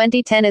football in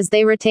 2010 as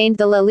they retained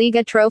the La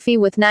Liga trophy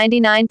with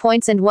 99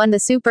 points and won the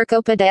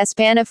Supercopa de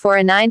España for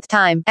a 9th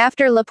time.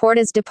 After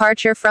Laporta's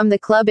departure from the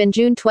club in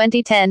June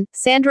 2010,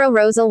 Sandro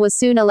Rosell was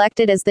soon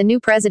elected as the new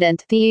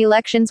president. The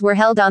elections were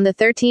held on the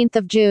 13th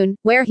of June,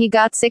 where he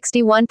got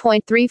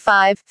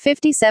 61.35,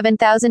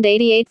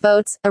 57,088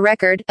 votes, a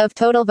record, of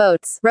total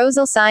votes.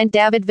 Rosell signed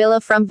David Villa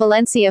from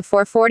Valencia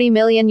for €40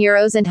 million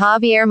and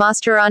Javier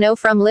Mascherano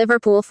from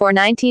Liverpool for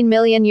 €19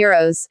 million.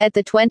 At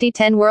the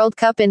 2010 World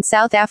Cup in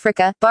South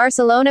Africa,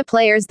 Barcelona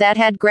players that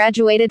had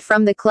graduated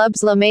from the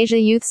club's La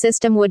Masia youth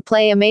system would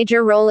play a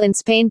major role in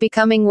Spain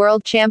becoming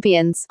world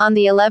champions. On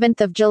the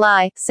 11th of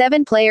July,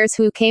 7 players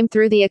who came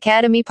through the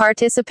academy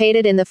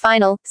participated in the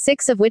final,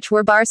 6 of which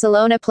were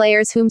Barcelona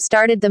players whom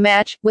started the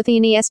match, with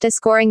Iniesta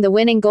scoring the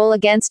winning goal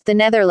against the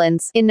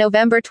Netherlands. In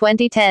November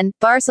 2010,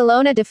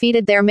 Barcelona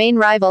defeated their main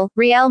rival,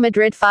 Real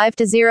Madrid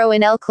 5-0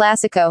 in El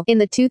Clásico. In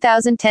the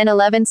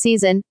 2010-11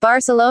 season,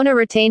 Barcelona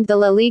retained the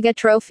La Liga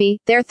trophy,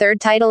 their third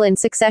title in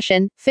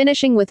succession,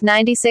 finishing with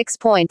 96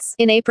 points.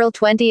 In April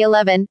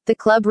 2011, the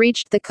club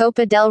reached the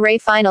Copa del Rey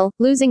final,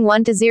 losing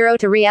 1-0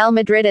 to Real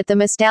Madrid at the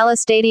Mestalla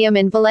Stadium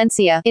in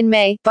Valencia. In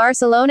May,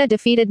 Barcelona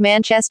defeated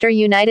Manchester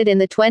United in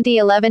the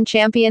 2011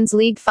 Champions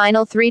League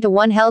final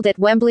 3-1 held at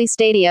Wembley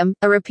Stadium,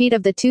 a repeat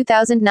of the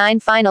 2009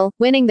 final,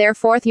 winning their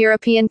 4th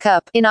European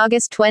Cup. In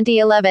August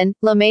 2011,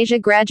 La Masia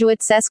graduate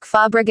Cesc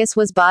Fabregas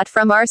was bought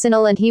from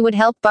Arsenal and he would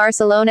help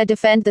Barcelona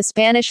defend the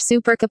Spanish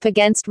Supercup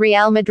against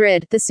Real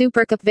Madrid. The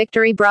Supercup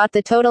victory brought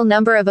the total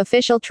number of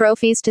official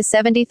trophies to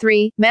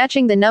 73,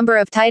 matching the number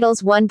of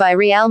titles won by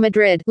Real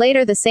Madrid.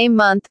 Later the same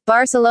month,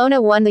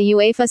 Barcelona won the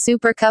UEFA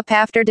Super Cup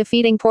after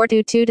defeating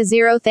Porto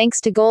 2-0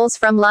 thanks to goals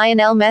from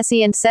Lionel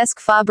Messi and Cesc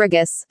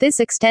Fabregas. This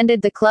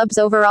extended the club's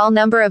overall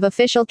number of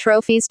official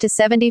trophies to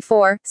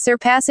 74,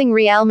 surpassing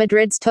Real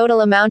Madrid's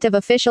total amount of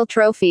official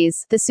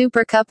trophies. The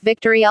Super Cup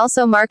victory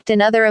also marked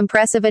another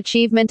impressive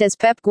achievement as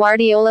Pep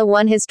Guardiola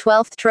won his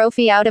 12th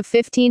trophy out of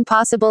 15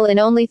 possible in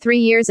only 3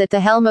 years at the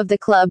helm of the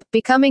club,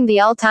 becoming the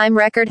all-time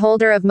record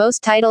holder of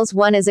most titles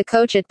won as a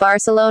coach at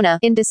Barcelona.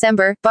 In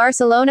December,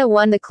 Barcelona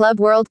won the Club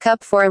World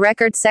Cup for a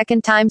record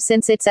 2nd time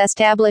since its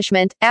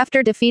establishment,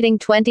 after defeating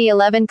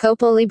 2011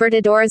 Copa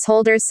Libertadores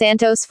holders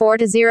Santos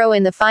 4-0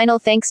 in the final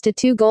thanks to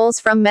 2 goals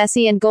from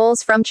Messi and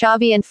goals from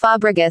Xavi and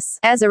Fabregas.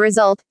 As a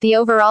result, the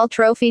overall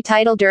trophy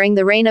title during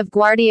the reign of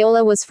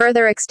Guardiola was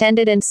further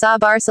extended and saw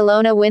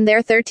Barcelona win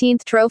their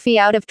 13th trophy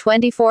out of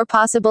 24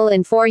 possible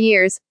in 4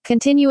 years,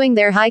 continuing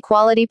their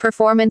high-quality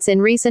performance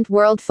in recent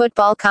world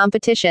football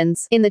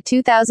competitions. In the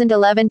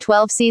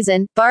 2011-12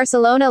 season,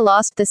 Barcelona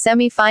lost the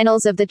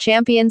semi-finals of the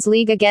Champions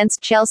League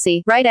against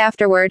Chelsea. Right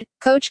afterward,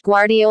 coach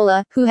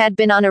Guardiola, who had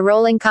been on a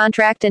rolling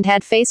contract and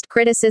had faced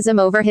criticism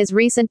over his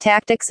recent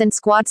tactics and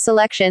squad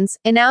selections,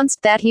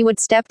 announced that he would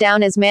step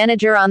down as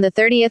manager on the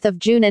 30th of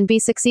June and be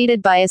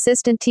succeeded by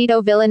assistant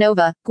Tito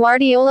Vilanova.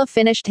 Guardiola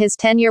finished his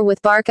tenure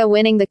with Barca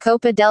winning the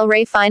Copa del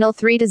Rey final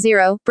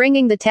 3-0,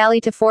 bringing the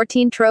tally to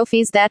 14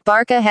 trophies that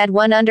Barca had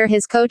won under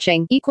his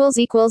coaching.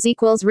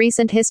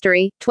 Recent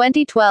history,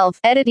 2012,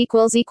 edit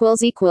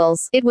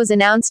It was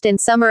announced in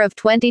summer of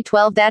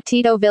 2012 that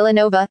Tito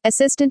Vilanova,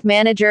 assistant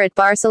manager at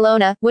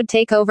Barcelona, would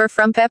take over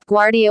from Pep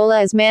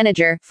Guardiola as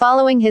manager.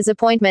 Following his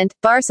appointment,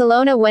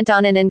 Barcelona went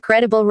on an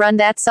incredible run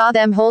that saw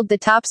them hold the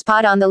top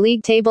spot on the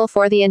league table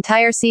for the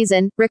entire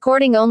season,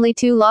 recording only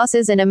 2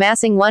 losses and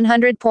amassing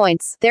 100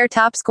 points. Their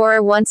top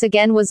scorer once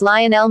again was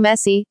Lionel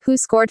Messi, who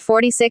scored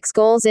 46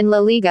 goals in La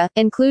Liga,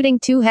 including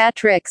 2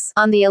 hat-tricks.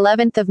 On the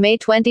 11th of May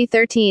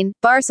 2013,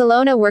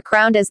 Barcelona were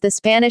crowned as the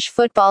Spanish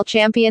football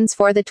champions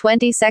for the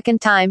 22nd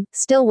time,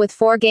 still with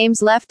 4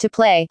 games left to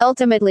play.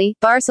 Ultimately,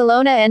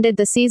 Barcelona ended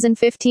the season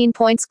 15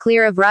 points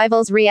clear of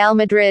rivals Real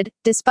Madrid.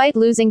 Despite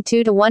losing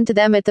 2-1 to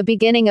them at the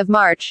beginning of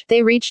March,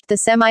 they reached the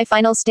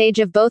semi-final stage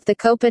of both the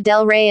Copa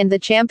del Rey and the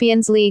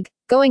Champions League,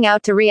 going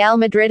out to Real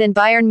Madrid and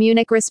Bayern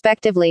Munich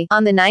respectively.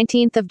 On the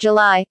 19th of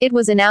July, it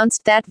was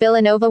announced that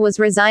Vilanova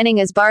was resigning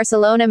as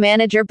Barcelona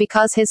manager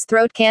because his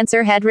throat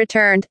cancer had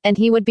returned, and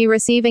he would be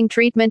receiving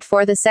treatment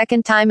for the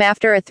second time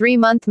after a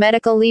 3-month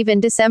medical leave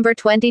in December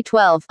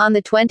 2012. On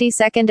the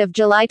 22nd of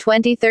July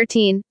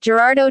 2013,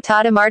 Gerardo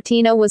Tata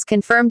Martino was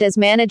confirmed as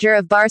manager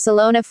of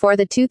Barcelona for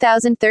the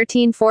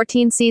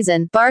 2013-14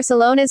 season.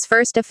 Barcelona's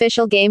first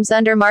official games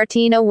under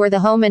Martino were the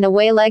home and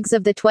away legs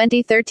of the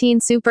 2013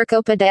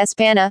 Supercopa de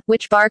España,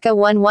 which Barca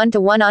won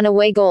 1-1 on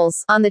away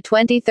goals. On the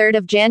 23rd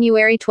of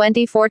January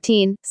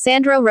 2014,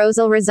 Sandro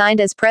Rosell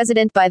resigned as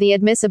president by the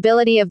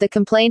admissibility of the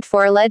complaint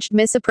for alleged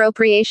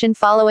misappropriation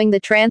following the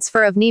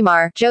transfer of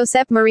Neymar.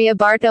 Josep Maria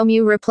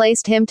Bartomeu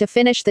replaced him to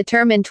finish the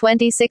term in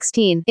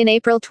 2016. In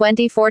April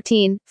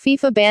 2014,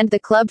 FIFA banned the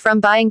club from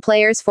buying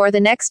players for the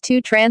next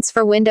 2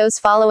 transfer windows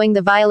following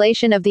the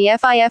violation of the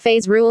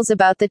FIFA's rules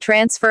about the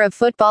transfer of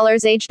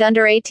footballers aged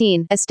under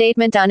 18. A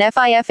statement on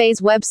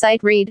FIFA's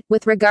website read,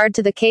 with regard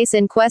to the case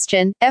in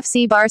question,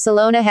 FC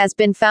Barcelona has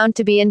been found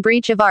to be in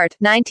breach of Art.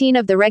 19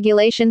 of the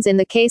regulations in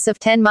the case of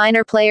 10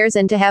 minor players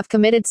and to have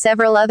committed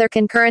several other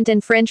concurrent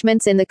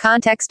infringements in the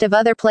context of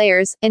other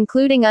players,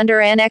 including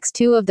under Annex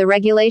 2 of the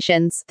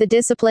regulations. The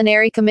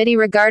disciplinary committee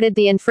regarded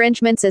the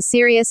infringements as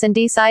serious and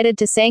decided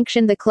to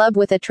sanction the club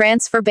with a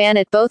transfer ban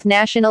at both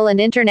national and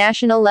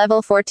international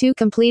level for 2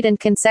 complete and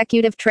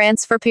consecutive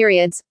transfer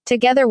periods,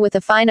 together with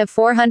a fine of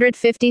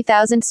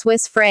 450,000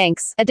 Swiss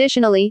francs.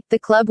 Additionally, the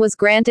club was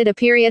granted a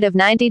period of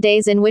 90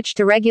 days in which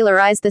to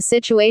regularize the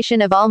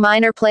situation of all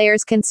minor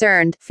players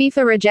concerned.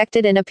 FIFA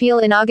rejected an appeal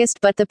in August,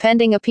 but the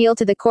pending appeal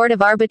to the Court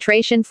of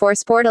Arbitration for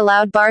Sport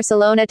allowed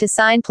Barcelona to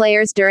sign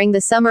players during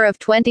the summer of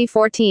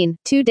 2014.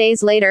 2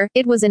 days later,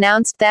 it was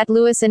announced that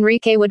Luis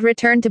Enrique would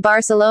return to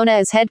Barcelona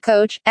as head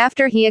coach,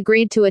 after he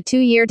agreed to a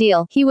 2-year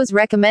deal. He was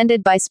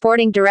recommended by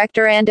sporting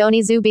director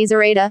Andoni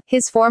Zubizarreta,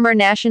 his former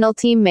national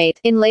teammate.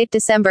 In late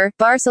December,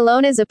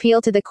 Barcelona's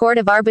appeal to the Court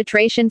of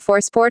Arbitration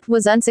for Sport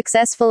was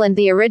unsuccessful and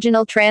the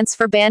original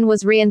transfer ban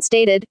was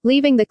reinstated,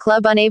 leaving the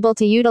club unable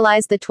to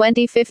utilize the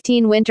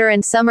 2015 winter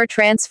and summer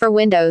transfer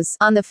windows.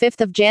 On the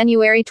 5th of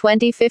January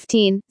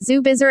 2015,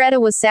 Zubizarreta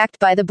was sacked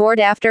by the board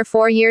after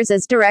 4 years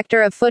as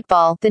director of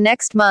football. The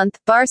next month,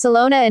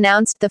 Barcelona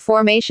announced the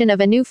formation of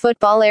a new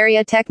football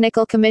area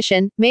technical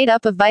commission, made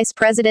up of Vice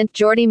President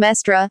Jordi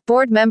Mestre,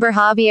 board member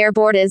Javier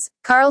Bordes,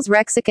 Carles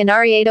Rexic and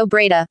Arieto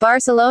Breda.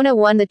 Barcelona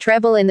won the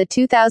treble in the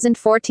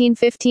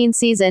 2014-15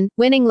 season,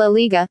 winning La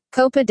Liga,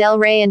 Copa del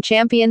Rey and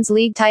Champions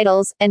League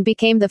titles, and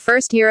became the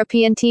first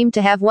European team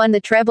to have won the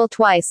treble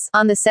twice.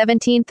 On the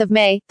 17th of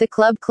May, the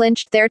club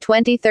clinched their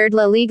 23rd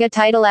La Liga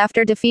title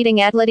after defeating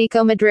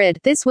Atletico Madrid.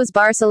 This was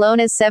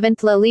Barcelona's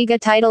 7th La Liga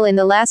title in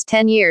the last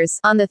 10 years.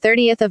 On the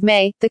 30th of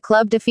May, the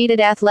club defeated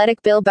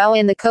Athletic Bilbao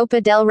in the Copa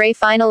del Rey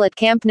final at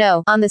Camp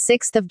Nou. On the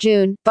 6th of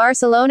June,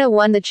 Barcelona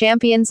won the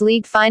Champions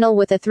League final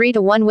with a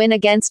 3-1 win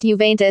against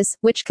Juventus,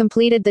 which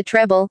completed the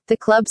treble, the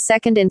club's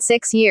second in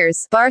 6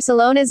 years.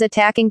 Barcelona's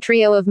attacking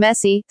trio of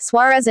Messi,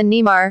 Suarez and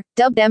Neymar,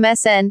 dubbed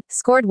MSN,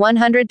 scored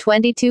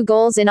 122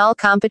 goals in all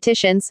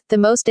competitions, the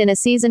most in a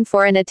season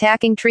for an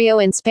attacking trio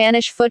in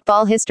Spanish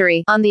football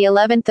history. On the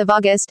 11th of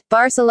August,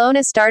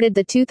 Barcelona started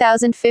the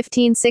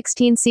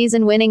 2015-16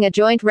 season winning a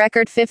joint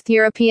record 5th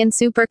European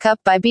Super Cup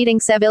by beating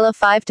Sevilla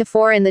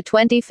 5-4 in the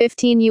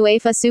 2015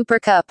 UEFA Super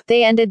Cup.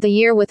 They ended the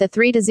year with a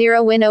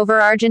 3-0 win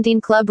over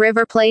Argentine club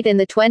River Plate in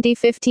the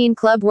 2015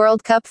 Club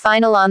World Cup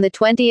final on the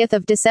 20th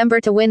of December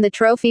to win the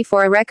trophy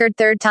for a record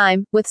 3rd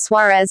time, with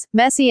Suarez,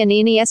 Messi and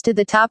Iniesta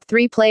the top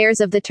 3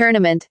 players of the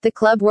tournament. The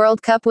Club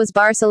World Cup was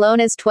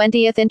Barcelona's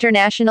 20th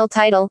international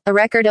title, a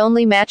record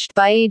only matched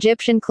by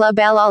Egyptian club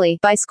Al Ahly.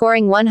 By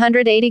scoring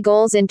 180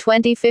 goals in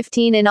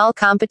 2015 in all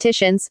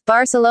competitions,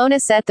 Barcelona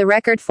set the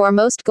record for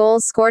most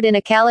goals scored in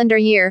a calendar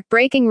year,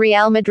 breaking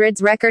Real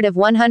Madrid's record of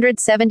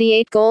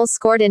 178 goals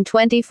scored in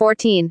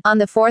 2014. On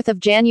the 4th of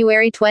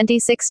January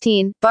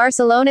 2016,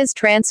 Barcelona's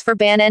transfer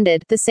ban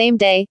ended. The same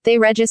day, they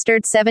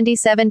registered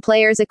 77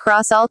 players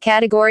across all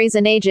categories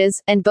and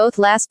ages, and both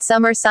last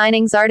summer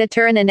signings Arda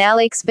Turan and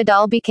Alex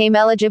Vidal became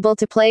eligible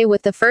to play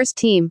with the first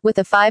team. With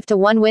a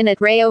 5-1 win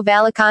at Rayo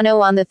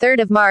Vallecano on the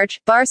 3rd of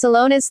March,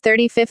 Barcelona's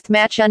 35th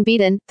match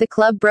unbeaten, the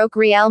club broke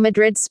Real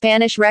Madrid's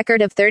Spanish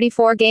record of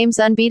 34 games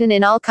unbeaten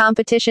in all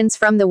competitions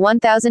from the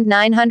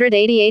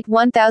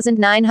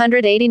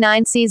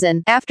 1988-1989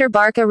 season. After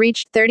Barca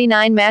reached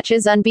 39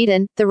 matches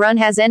unbeaten, the run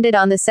has ended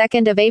on the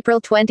 2nd of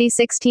April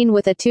 2016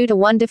 with a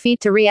 2-1 defeat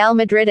to Real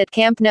Madrid at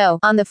Camp Nou.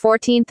 On the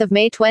 14th of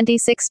May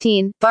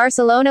 2016,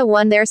 Barcelona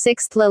won their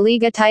 6th La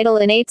Liga title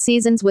in 8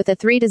 seasons with a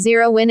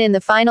 3-0 win in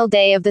the final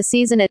day of the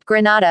season at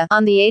Granada.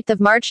 On the 8th of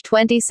March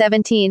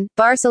 2017,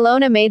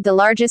 Barcelona made the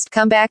largest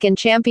comeback in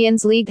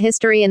Champions League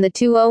history in the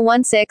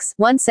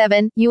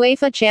 2016-17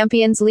 UEFA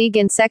Champions League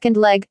in second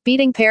leg,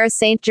 beating Paris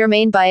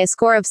Saint-Germain by a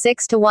score of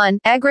 6-1,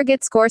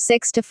 aggregate score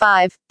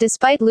 6-5,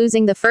 despite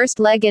losing the first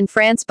leg in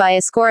France by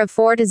a score of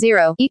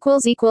 4-0.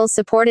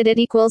 Supported it .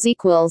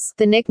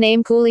 The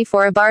nickname Coolie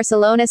for a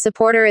Barcelona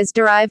supporter is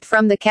derived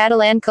from the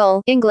Catalan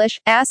cul, English,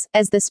 ass,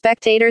 as the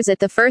spectators at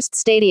the first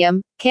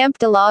stadium, Camp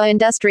de la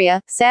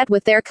Industria, sat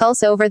with their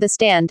cults over the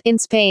stand. In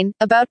Spain,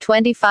 about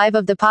 25%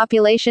 of the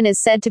population is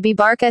said to be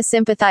Barca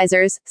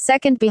sympathizers,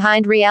 second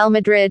behind Real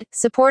Madrid,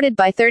 supported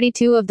by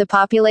 32% of the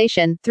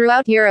population.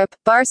 Throughout Europe,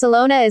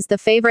 Barcelona is the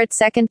favorite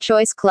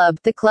second-choice club.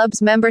 The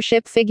club's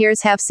membership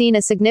figures have seen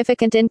a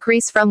significant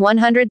increase from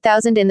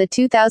 100,000 in the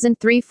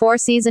 2003-04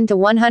 season to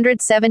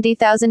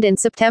 170,000 in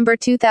September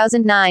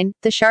 2009,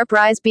 the sharp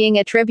rise being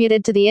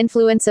attributed to the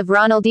influence of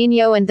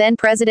Ronaldinho and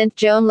then-President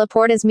Joan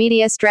Laporta's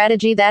media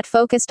strategy that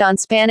focused on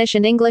Spanish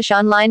and English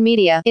online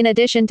media. In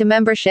addition to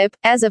membership,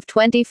 as of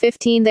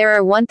 2015 there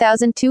are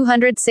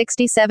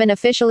 1,267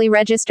 officially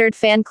registered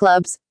fan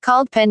clubs,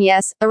 called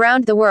Peñas,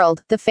 around the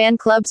world. The fan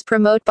clubs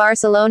promote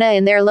Barcelona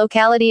in their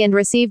locality and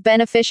receive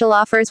beneficial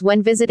offers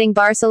when visiting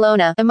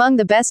Barcelona. Among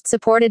the best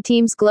supported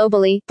teams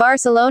globally,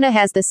 Barcelona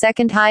has the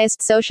second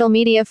highest social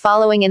media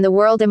following in the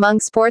world among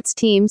sports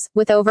teams,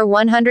 with over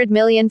 100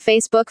 million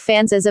Facebook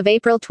fans as of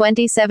April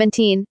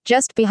 2017,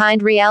 just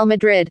behind Real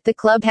Madrid. The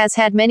club has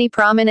had many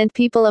prominent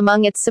people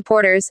among its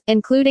supporters,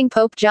 including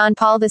Pope John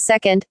Paul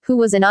II, who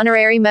was an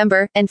honorary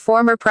member, and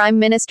former Prime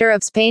Minister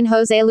of Spain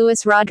José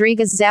Luis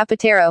Rodríguez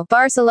Zapatero.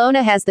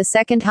 Barcelona has the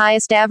second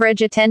highest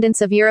average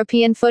attendance of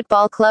European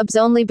football clubs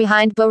only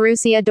behind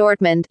Borussia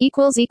Dortmund.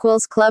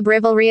 Club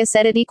rivalry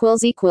asset El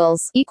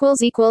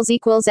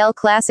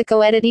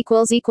Clásico edit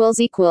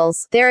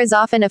There is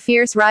often a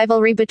fierce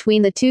rivalry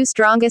between the two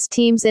strongest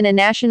teams in a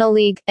national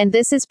league, and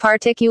this is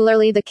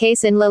particularly the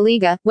case in La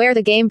Liga, where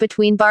the game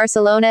between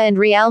Barcelona and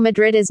Real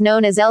Madrid is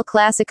known as El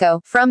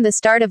Clásico. From the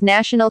start of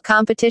national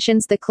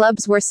competitions, the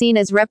clubs were seen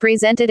as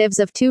representatives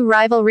of two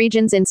rival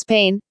regions in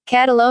Spain,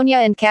 Catalonia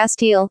and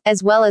Castile,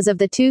 as well as of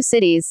the two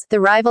cities. The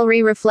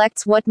rivalry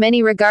reflects what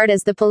many regard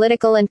as the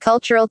political and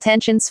cultural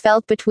tensions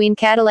felt between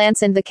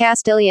Catalans and the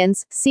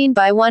Castilians, seen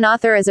by one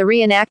author as a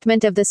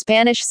reenactment of the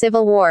Spanish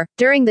Civil War.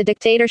 During the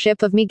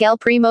dictatorship of Miguel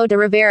Primo de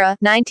Rivera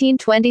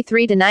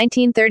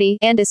 (1923–1930),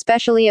 and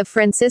especially of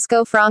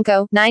Francisco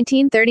Franco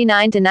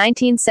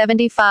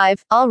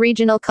 (1939–1975), all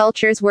regional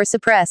cultures were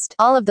suppressed.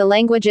 All of the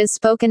languages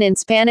spoken in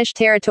Spanish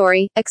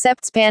territory,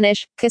 except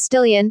Spanish,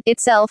 Castilian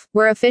itself,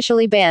 were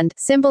officially banned.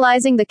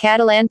 Symbolizing the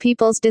Catalan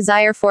people's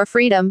desire for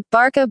freedom,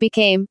 Barca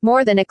became,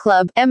 more than a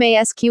club,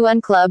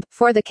 un club,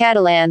 for the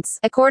Catalans.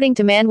 According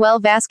to Manuel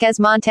Vázquez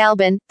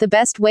Montalbán, the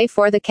best way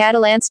for the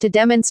Catalans to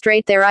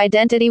demonstrate their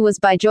identity was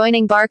by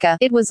joining Barca.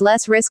 It was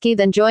less risky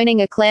than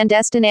joining a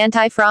clandestine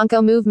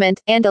anti-Franco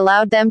movement, and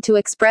allowed them to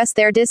express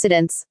their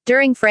dissidence.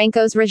 During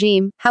Franco's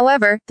regime,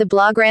 however, the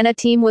Blaugrana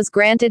team was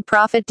granted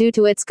profit due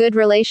to its good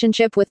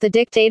relationship with the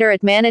dictator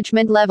at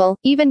management level,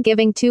 even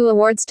giving 2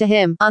 awards to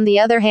him. On the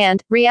other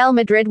hand, Real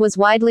Madrid was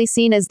widely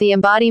seen as the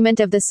embodiment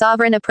of the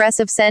sovereign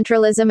oppressive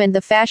centralism and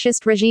the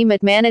fascist regime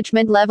at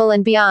management level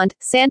and beyond.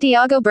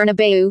 Santiago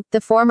Bernabéu,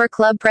 the former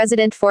club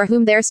president for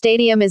whom their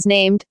stadium is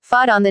named,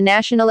 fought on the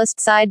nationalist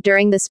side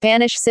during the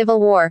Spanish Civil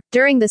War.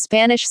 During the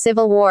Spanish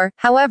Civil War,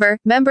 however,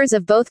 members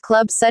of both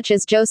clubs such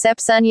as Josep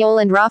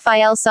Sunyol and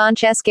Rafael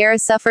Sánchez Guerra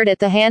suffered at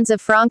the hands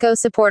of Franco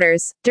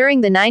supporters.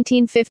 During the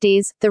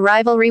 1950s, the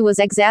rivalry was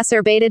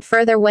exacerbated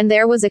further when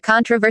there was a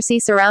controversy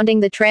surrounding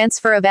the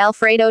transfer of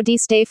Alfredo Di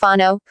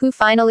Stefano, who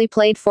finally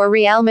played for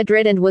Real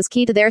Madrid and was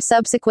key to their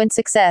subsequent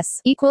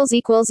success.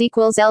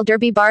 El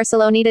Derby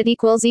Barceloneta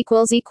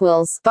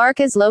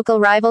Barca's local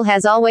rival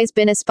has always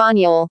been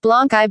Espanyol.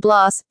 Blanc y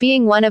Blas,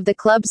 being one of the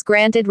clubs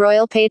granted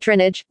royal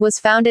patronage, was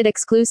founded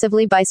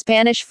exclusively by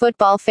Spanish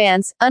football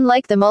fans.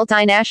 Unlike the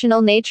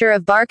multinational nature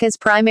of Barca's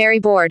primary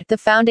board, the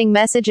founding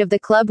message of the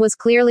club was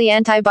clearly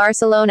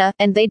anti-Barcelona,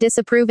 and they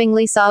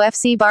disapprovingly saw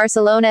FC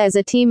Barcelona as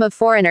a team of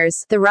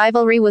foreigners. The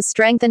rivalry was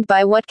strengthened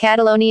by what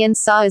Catalonians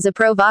saw as a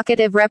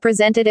provocative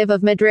representative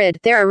of Madrid.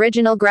 Their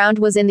original ground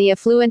was in the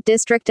affluent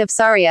district of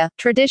Sarria.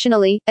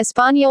 Traditionally,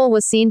 Espanyol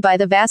was seen by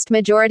the vast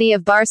majority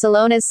of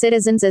Barcelona's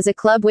citizens as a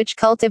club which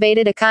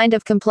cultivated a kind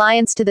of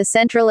compliance to the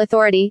central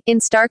authority, in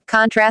stark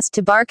contrast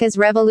to Barca's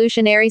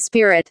revolutionary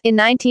spirit. In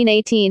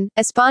 1918,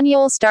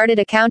 Espanyol started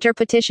a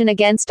counter-petition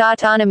against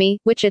autonomy,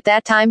 which at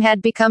that time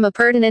had become a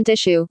pertinent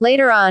issue.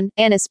 Later on,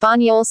 an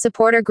Espanyol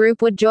supporter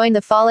group would join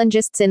the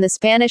Falangists in the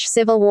Spanish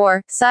Civil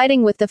War,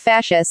 siding with the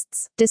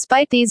fascists.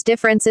 Despite these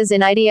differences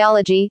in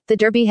ideology, the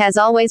derby has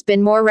always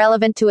been more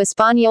relevant to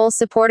Espanyol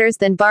supporters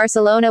than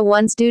Barcelona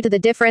ones due to the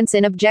difference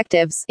in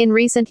objectives. In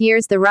recent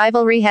years the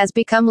rivalry has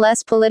become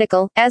less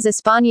political, as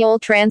Espanyol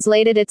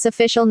translated its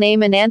official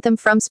name and anthem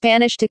from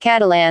Spanish to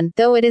Catalan.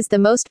 Though it is the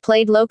most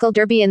played local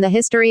derby in the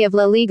history of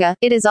La Liga,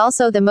 it is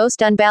also the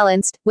most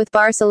unbalanced, with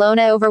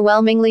Barcelona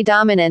overwhelmingly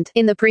dominant.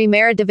 In the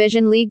Primera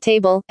Division league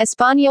table,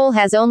 Espanyol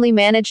has only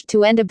managed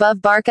to end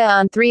above Barca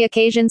on 3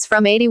 occasions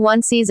from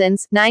 81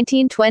 seasons,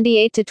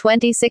 1928 to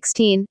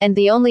 2016, and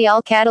the only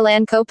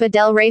all-Catalan Copa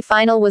del Rey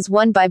final was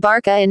won by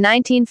Barca in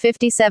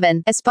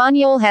 1957.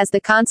 Espanyol has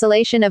the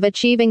consolation of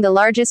achieving the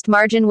largest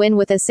margin win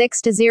with a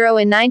 6-0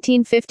 in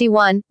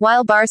 1951,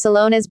 while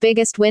Barcelona's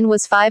biggest win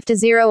was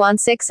 5-0 on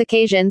 6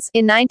 occasions,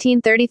 in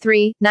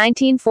 1933,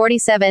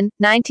 1947,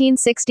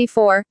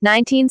 1964,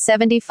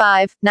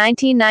 1975,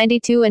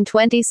 1992 and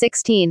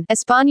 2016.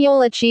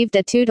 Espanyol achieved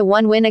a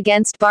 2-1 win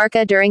against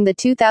Barca during the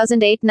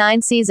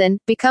 2008-9 season,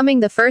 becoming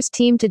the first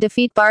team to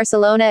defeat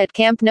Barcelona at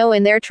Camp Nou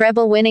in their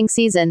treble-winning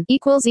season.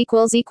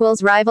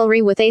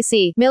 Rivalry with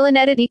AC Milan.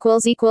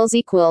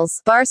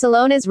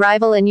 Barcelona's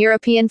rival in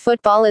European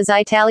football is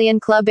Italian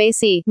club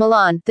AC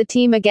Milan, the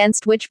team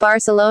against which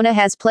Barcelona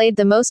has played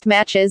the most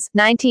matches,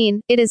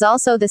 19. It is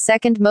also the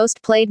second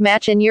most played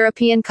match in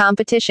European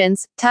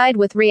competitions, tied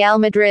with Real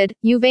Madrid,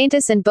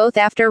 Juventus and both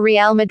after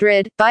Real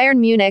Madrid, Bayern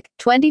Munich,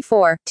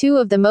 24. Two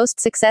of the most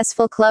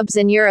successful clubs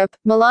in Europe,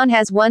 Milan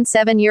has won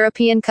 7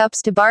 European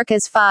Cups to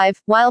Barca's 5,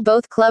 while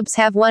both clubs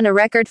have won a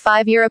record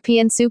 5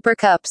 European Super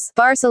Cups.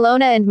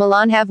 Barcelona and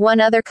Milan have won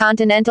other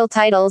continental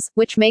titles,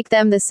 which make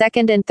them the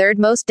second and third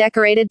most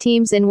decorated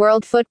teams in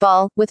world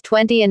football, with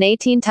 20 and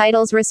 18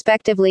 titles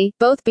respectively,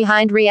 both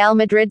behind Real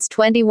Madrid's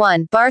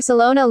 21.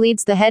 Barcelona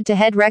leads the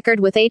head-to-head record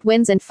with 8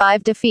 wins and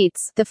 5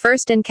 defeats. The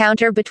first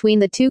encounter between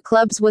the two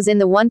clubs was in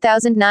the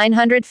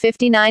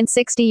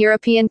 1959-60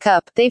 European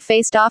Cup. They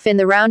faced off in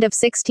the round of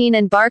 16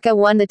 and Barca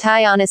won the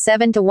tie on a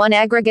 7-1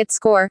 aggregate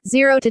score,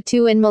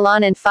 0-2 in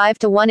Milan and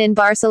 5-1 in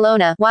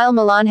Barcelona. While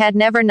Milan had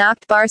never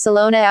knocked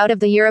Barcelona out of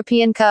the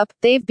European Cup,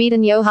 they've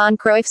beaten Johan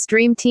Cruyff's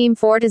dream team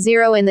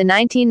 4-0 in the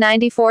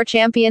 1994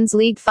 Champions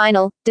League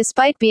final,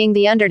 despite being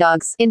the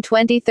underdogs. In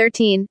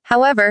 2013,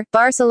 however,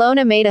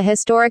 Barcelona made a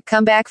historic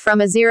comeback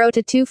from a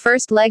 0-2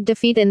 first-leg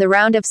defeat in the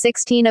round of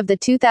 16 of the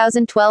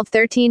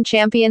 2012-13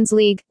 Champions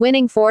League,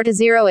 winning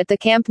 4-0 at the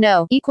Camp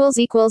Nou.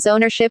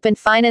 Ownership and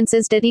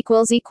finances.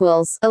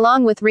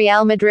 Along with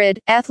Real Madrid,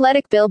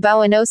 Athletic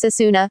Bilbao and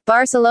Osasuna,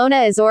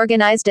 Barcelona is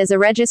organized as a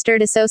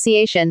registered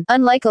association.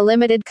 Unlike a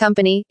limited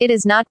company, it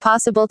is not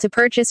possible to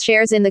purchase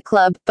shares in the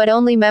club, but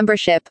only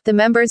membership. The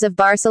members of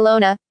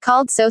Barcelona,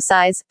 called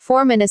socios,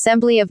 form an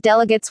assembly of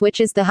delegates which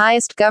is the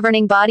highest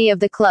governing body of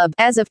the club.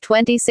 As of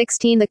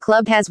 2016 the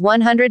club has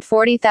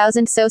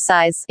 140,000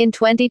 socios. In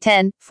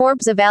 2010,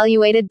 Forbes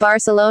evaluated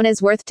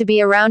Barcelona's worth to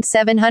be around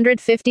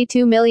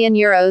 €752 million,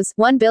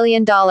 $1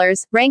 billion,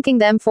 ranking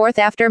them fourth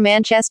after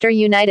Manchester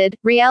United,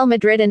 Real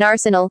Madrid and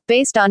Arsenal,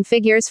 based on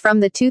figures from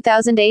the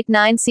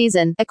 2008-9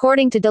 season.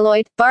 According to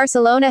Deloitte,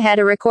 Barcelona had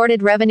a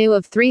recorded revenue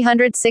of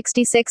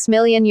 €366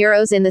 million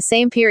in the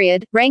same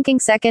period, ranking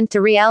second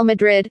to Real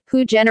Madrid,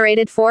 who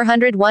generated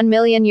 €401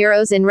 million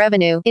in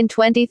revenue. In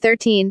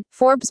 2013,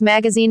 Forbes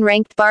magazine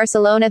ranked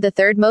Barcelona the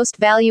third most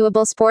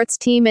valuable sports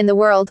team in the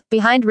world,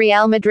 behind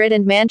Real Madrid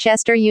and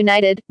Manchester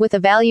United, with a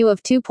value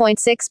of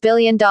 $2.6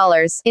 billion.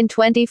 In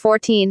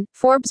 2014,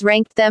 Forbes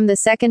ranked them the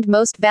second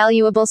most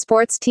valuable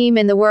sports team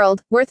in the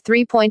world, worth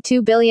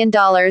 $3.2 billion,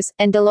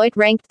 and Deloitte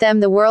ranked them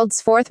the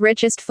world's fourth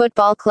richest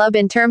football club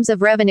in terms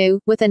of revenue,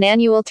 with an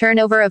annual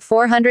turnover of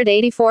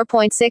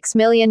 €484.6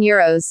 million.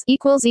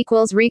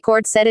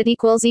 Record set it.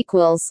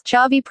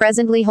 Xavi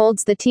presently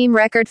holds the team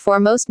record for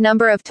most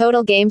number of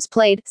total games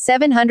played,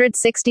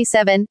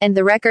 767, and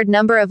the record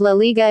number of La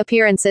Liga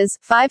appearances,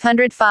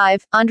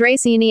 505.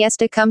 Andres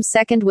Iniesta comes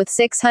second with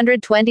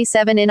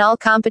 627 in all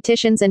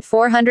competitions and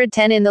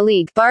 410 in the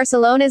league.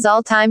 Barcelona's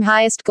all-time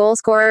highest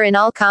goalscorer in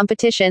all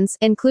competitions,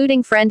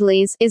 including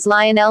friendlies, is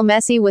Lionel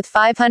Messi with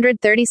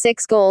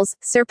 536 goals,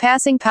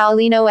 surpassing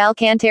Paulino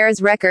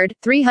Alcantara's record,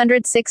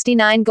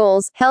 369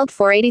 goals, held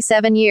for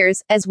 87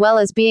 years, as well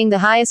as being the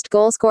highest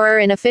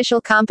goalscorer in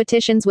official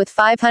competitions with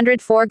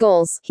 504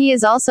 goals. He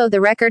is also the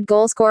record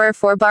goalscorer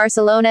for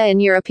Barcelona in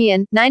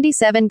European,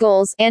 97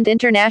 goals, and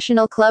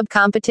international club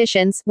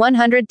competitions,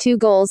 102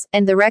 goals,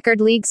 and the record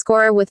league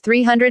scorer with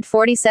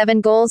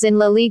 347 goals in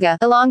La Liga.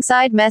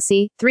 Alongside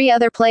Messi, 3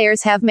 other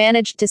players have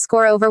managed to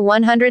score over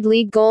 100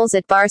 league goals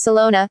at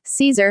Barcelona: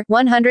 Cesar,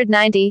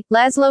 190,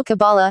 Laszlo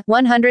Cabala,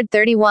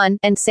 131,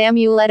 and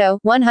Samuel Eto'o,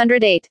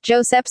 108.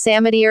 Josep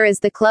Samitier is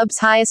the club's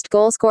highest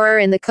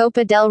goalscorer in the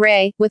Copa del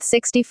Rey, with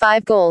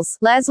 65 goals.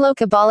 Laszlo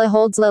Cabala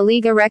holds La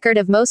Liga record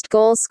of most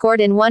goals scored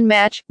in one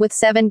match, with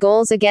 7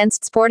 goals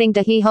against Sporting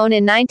de Gijón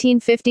in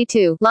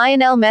 1952.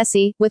 Lionel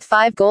Messi, with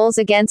 5 goals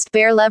against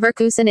Bayer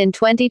Leverkusen in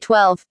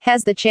 2012,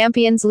 has the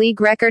Champions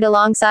League record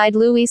alongside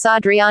Luis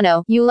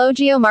Adriano.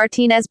 Eulogio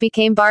Martinez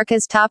became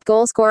Barca's top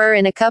goalscorer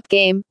in a cup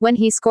game, when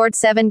he scored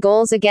 7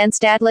 goals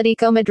against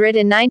Atletico Madrid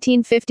in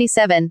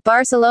 1957.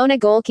 Barcelona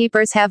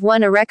goalkeepers have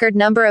won a record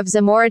number of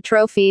Zamora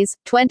trophies,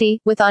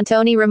 20, with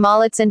Antoni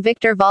Ramallets and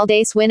Victor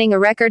Valdés winning a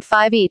record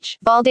 5 each.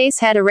 Valdés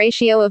had a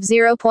ratio of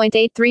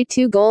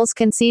 0.832 goals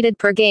conceded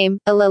per game,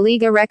 a La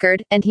Liga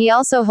record, and he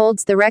also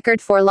holds the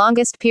record for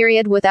longest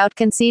period without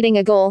conceding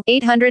a goal,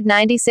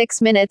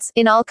 896 minutes,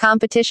 in all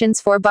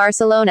competitions for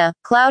Barcelona.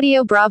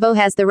 Claudio Bravo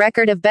has the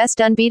record of best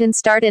unbeaten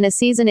start in a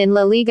season in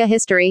La Liga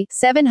history,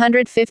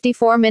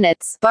 754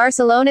 minutes.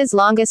 Barcelona's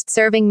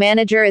longest-serving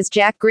manager is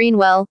Jack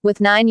Greenwell,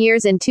 with 9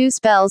 years and 2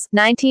 spells,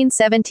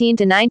 1917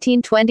 to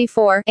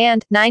 1924,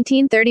 and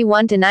 1930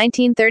 1931 to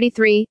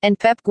 1933, and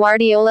Pep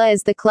Guardiola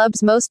is the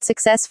club's most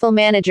successful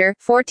manager,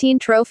 14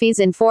 trophies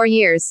in 4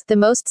 years. The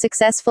most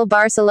successful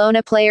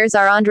Barcelona players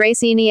are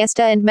Andrés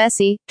Iniesta and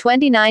Messi,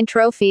 29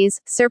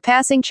 trophies,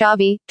 surpassing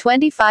Xavi,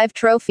 25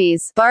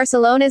 trophies.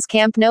 Barcelona's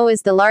Camp Nou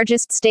is the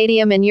largest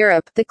stadium in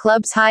Europe. The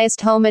club's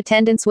highest home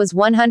attendance was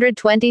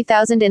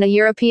 120,000 in a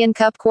European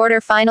Cup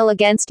quarter-final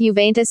against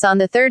Juventus on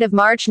 3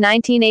 March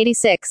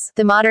 1986.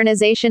 The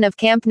modernization of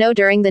Camp Nou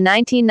during the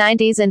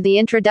 1990s and the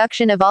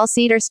introduction of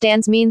all-seater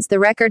stands means the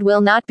record will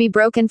not be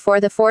broken for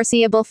the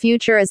foreseeable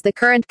future, as the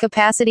current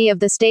capacity of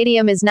the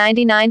stadium is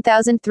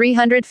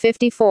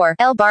 99,354.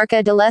 El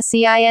Barça de la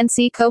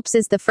Cinc Copes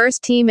is the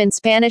first team in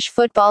Spanish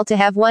football to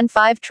have won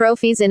 5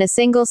 trophies in a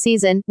single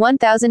season,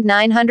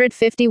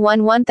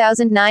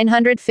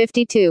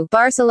 1,951-1,952.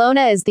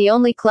 Barcelona is the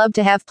only club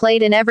to have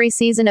played in every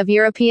season of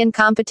European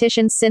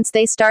competitions since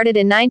they started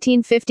in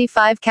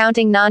 1955,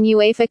 counting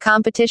non-UEFA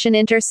competition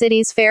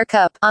Intercities Fair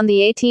Cup. On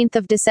the 18th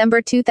of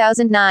December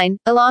 2009,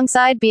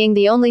 alongside being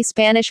the only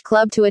Spanish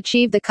club to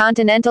achieve the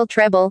continental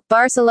treble,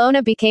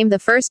 Barcelona became the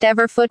first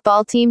ever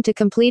football team to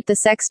complete the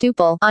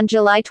sextuple. On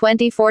July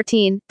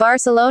 2014,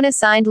 Barcelona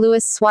signed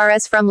Luis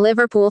Suarez from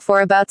Liverpool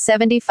for about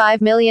 £75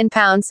 million,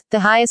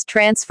 the highest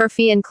transfer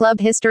fee in club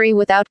history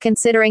without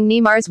considering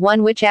Neymar's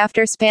one, which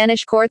after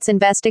Spanish courts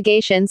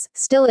investigations,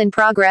 still in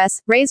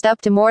progress, raised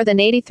up to more than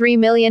 £83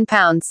 million.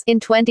 In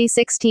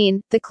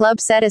 2016, the club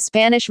set a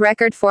Spanish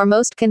record for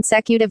most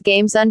consecutive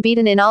games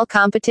unbeaten in all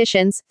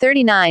competitions,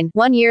 39.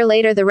 1 year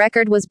later the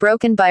record was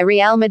broken by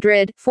Real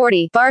Madrid,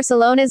 40.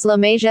 Barcelona's La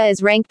Masia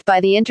is ranked by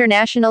the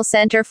International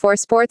Center for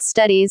Sports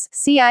Studies,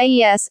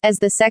 CIES, as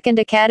the second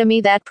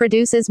academy that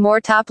produces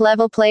more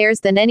top-level players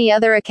than any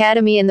other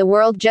academy in the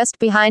world, just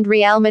behind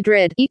Real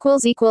Madrid.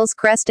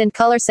 Crest and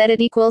color set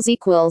it equals.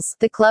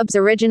 The club's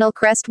original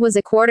crest was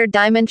a quarter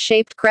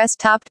diamond-shaped crest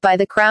topped by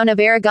the crown of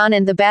Aragon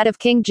and the bat of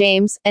King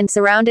James, and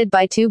surrounded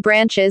by 2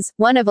 branches,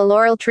 one of a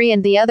laurel tree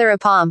and the other a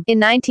palm. In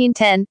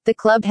 1910, the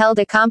club held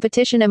a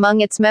competition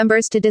among its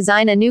members to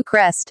design a new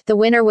crest. The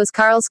winner was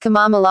Carlos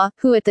Comamala,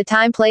 who at the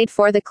time played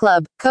for the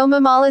club.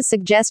 Comamala's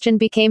suggestion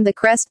became the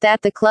crest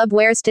that the club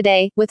wears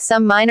today, with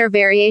some minor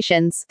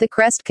variations. The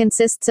crest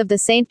consists of the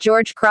St.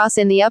 George cross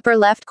in the upper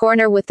left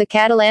corner with the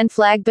Catalan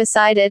flag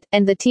beside it,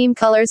 and the team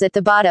colors at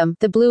the bottom.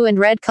 The blue and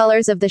red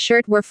colors of the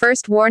shirt were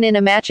first worn in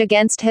a match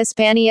against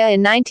Hispania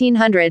in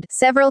 1900.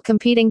 Several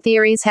competing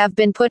theories have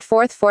been put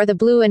forth for the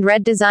blue and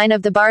red design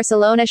of the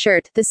Barcelona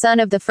shirt. The son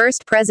of the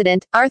first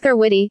president, Arthur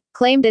Wiki,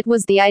 claimed it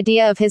was the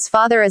idea of his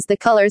father, as the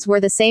colors were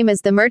the same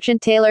as the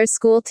merchant tailors'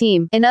 school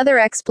team. Another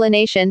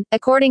explanation,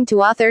 according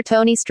to author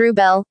Tony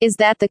Strubel, is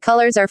that the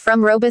colors are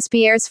from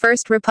Robespierre's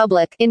First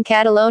Republic. In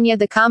Catalonia,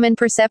 the common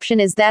perception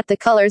is that the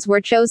colors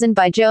were chosen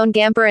by Joan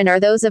Gamper and are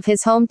those of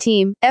his home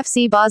team,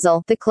 FC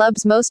Basel. The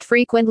club's most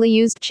frequently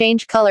used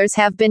change colors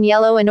have been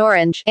yellow and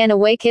orange. An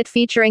away kit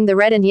featuring the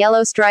red and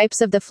yellow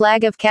stripes of the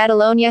flag of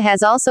Catalonia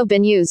has also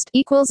been used.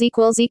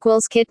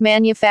 Kit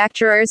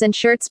manufacturers and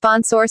shirt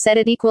sponsor set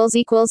it equals.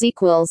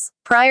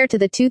 Prior to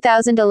the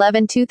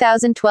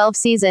 2011-2012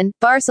 season,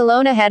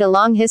 Barcelona had a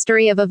long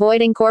history of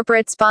avoiding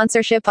corporate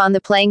sponsorship on the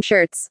playing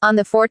shirts. On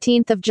the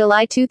 14th of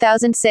July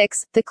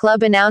 2006, the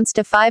club announced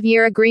a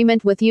 5-year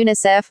agreement with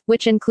UNICEF,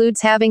 which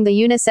includes having the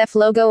UNICEF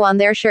logo on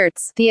their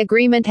shirts. The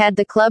agreement had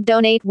the club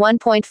donate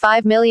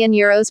 €1.5 million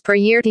per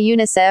year to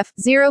UNICEF,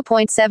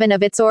 0.7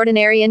 of its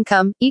ordinary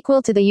income,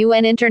 equal to the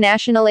UN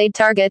International Aid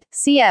Target,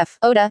 CF,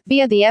 ODA,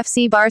 via the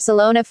FC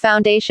Barcelona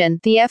Foundation.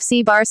 The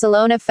FC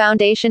Barcelona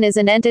Foundation is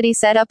an entity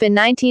set up in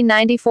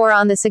 1994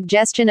 on the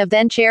suggestion of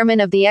then-chairman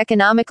of the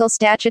Economical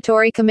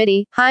Statutory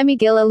Committee, Jaime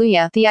Gil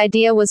Aluya. The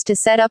idea was to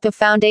set up a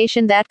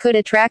foundation that could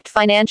attract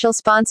financial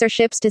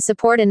sponsorships to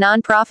support a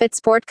non-profit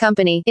sport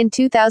company. In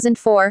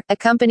 2004, a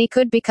company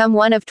could become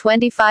one of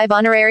 25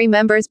 honorary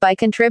members by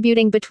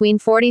contributing between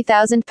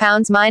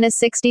 £40,000 minus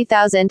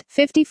 £60,000,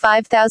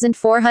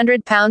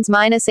 £55,400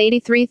 minus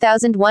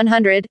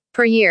 £83,100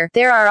 per year.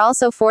 There are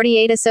also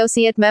 48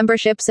 associate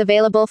memberships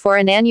available for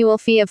an annual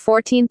fee of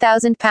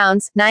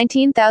 £14,000,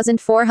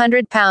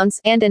 £19,400,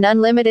 and an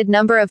unlimited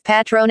number of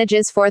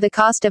patronages for the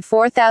cost of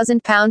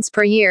 £4,000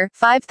 per year,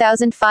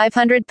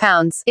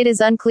 £5,500. It is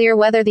unclear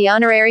whether the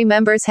honorary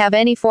members have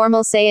any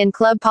formal say in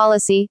club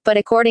policy, but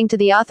according to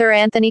the author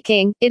Anthony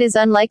King, it is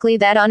unlikely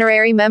that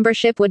honorary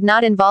membership would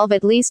not involve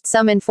at least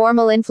some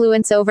informal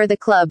influence over the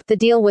club. The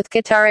deal with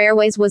Qatar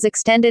Airways was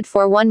extended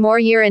for 1 more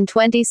year in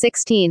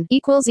 2016.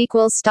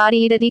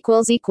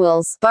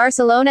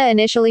 Barcelona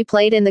initially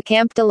played in the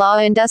Camp de la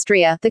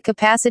Industria. The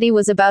capacity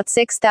was about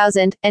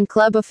 6,000, and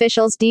club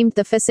officials deemed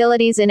the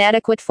facilities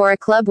inadequate for a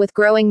club with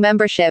growing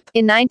membership.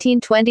 In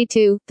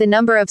 1922, the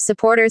number of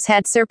supporters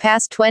had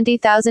surpassed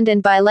 20,000,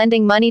 and by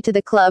lending money to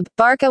the club,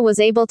 Barca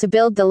was able to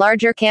build the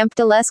larger Camp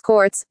de les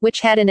Corts,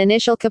 which had an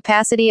initial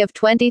capacity of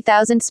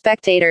 20,000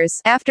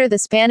 spectators. After the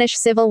Spanish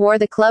Civil War,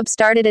 the club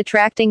started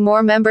attracting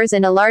more members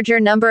and a larger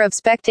number of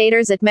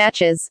spectators at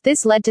matches.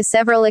 This led to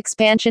several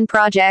expansion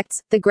projects,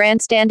 the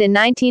Grandstand in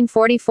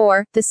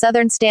 1944, the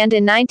Southern Stand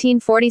in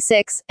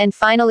 1946, and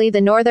finally the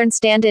Northern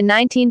Stand in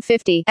 19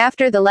 1950.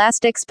 After the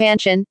last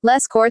expansion,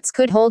 Les courts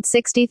could hold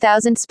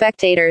 60,000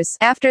 spectators.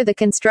 After the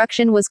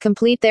construction was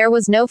complete, there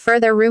was no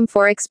further room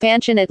for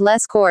expansion at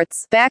Les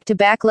courts.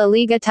 Back-to-back La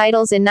Liga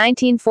titles in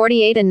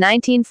 1948 and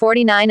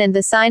 1949 and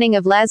the signing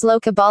of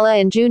Laszlo Kabala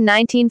in June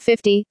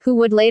 1950, who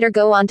would later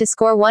go on to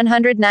score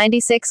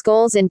 196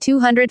 goals in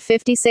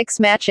 256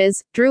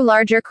 matches, drew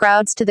larger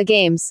crowds to the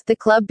games. The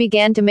club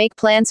began to make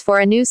plans for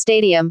a new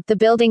stadium. The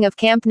building of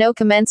Camp Nou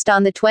commenced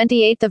on the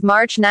 28th of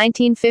March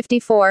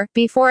 1954,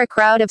 before a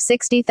crowd of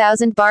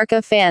 60,000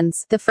 Barca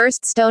fans. The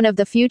first stone of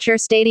the future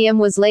stadium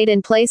was laid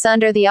in place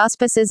under the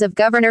auspices of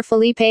Governor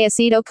Felipe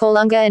Acedo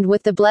Colunga and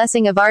with the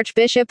blessing of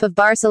Archbishop of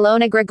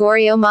Barcelona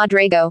Gregorio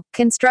Modrego.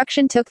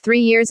 Construction took 3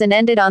 years and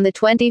ended on the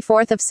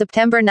 24th of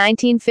September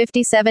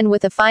 1957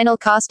 with a final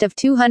cost of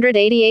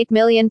 288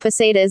 million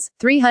pesetas,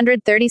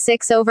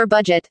 336 over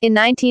budget. In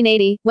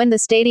 1980, when the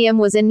stadium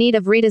was in need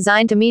of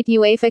redesign to meet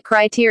UEFA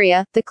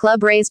criteria, the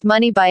club raised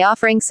money by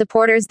offering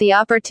supporters the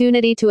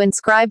opportunity to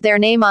inscribe their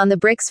name on the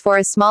bricks for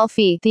a small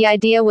fee. The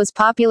idea was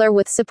popular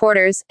with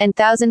supporters, and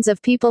thousands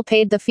of people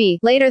paid the fee.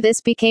 Later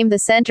this became the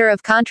center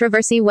of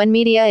controversy when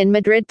media in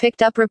Madrid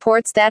picked up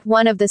reports that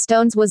one of the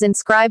stones was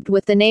inscribed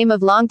with the name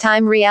of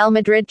longtime Real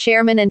Madrid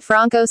chairman and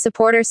Franco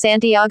supporter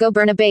Santiago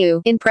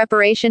Bernabeu. In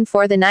preparation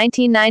for the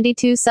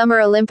 1992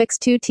 Summer Olympics,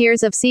 2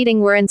 tiers of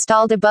seating were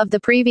installed above the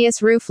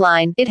previous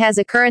roofline. It has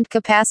a current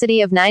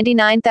capacity of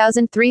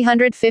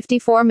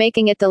 99,354,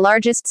 making it the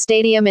largest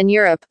stadium in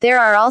Europe. There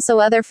are also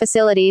other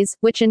facilities,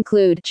 which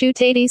include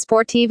Ciutat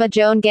Esportiva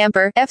Joan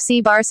Gamper,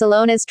 FC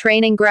Barcelona's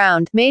training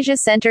ground, Mesa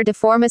Centre de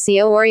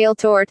Formació Oriol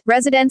Tort,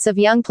 residence of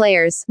young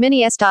players,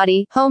 Mini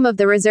Estadi, home of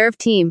the reserve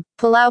team,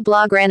 Palau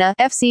Blaugrana,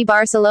 FC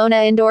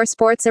Barcelona Indoor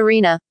Sports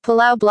Arena,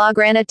 Palau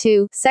Blaugrana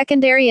 2,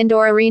 secondary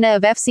indoor arena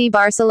of FC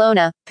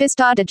Barcelona,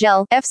 Pista de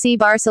Gel, FC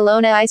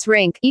Barcelona Ice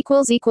Rink,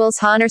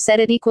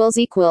 Honorsedet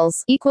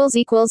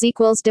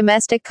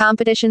domestic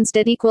competitions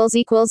did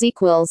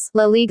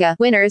La Liga,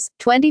 winners,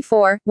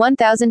 24,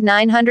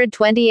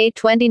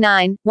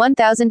 1,928-29,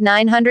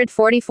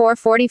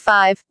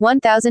 1,944-45,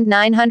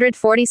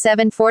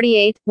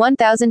 1,947-48,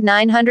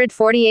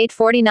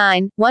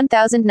 1,948-49,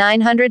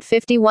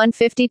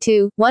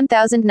 1,951-52,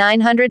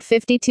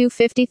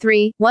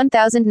 1,952-53,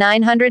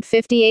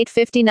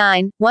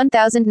 1,958-59,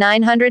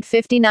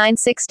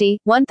 1,959-60,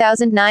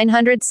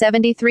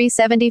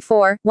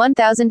 1,973-74,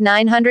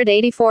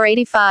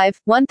 1,984-85,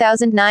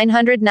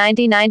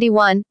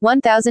 1,990-91,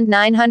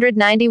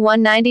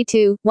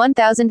 1,991-92,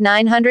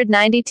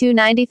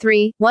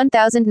 1,992-93,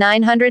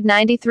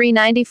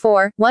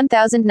 1,993-94,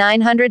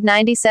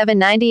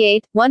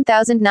 1,997-98,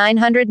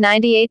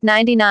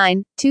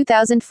 1,998-99,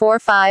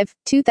 2004-5,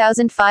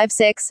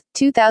 2005-6,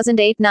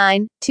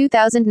 2008-9,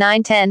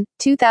 2009-10,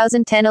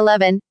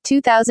 2010-11,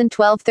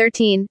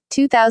 2012-13,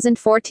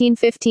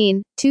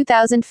 2014-15,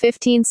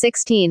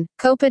 2015-16,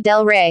 Copa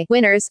del Rey,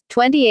 winners,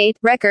 28,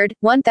 record,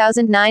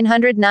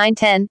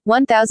 1,909-10,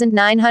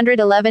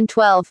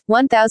 1,911-12,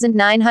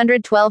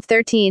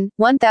 1,912-13,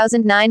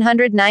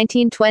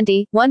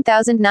 1,919-20,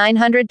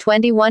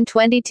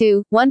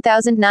 1,921-22,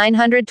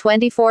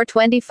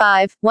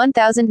 1,924-25,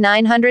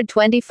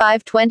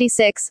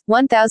 1,925-26,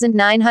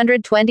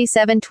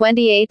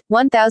 1,927-28,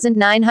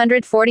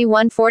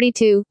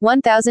 1,941-42,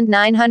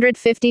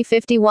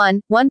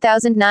 1,950-51,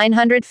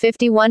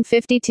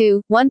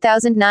 1,951-52,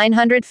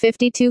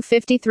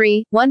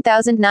 1,952-53,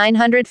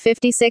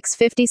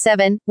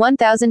 1,956-57,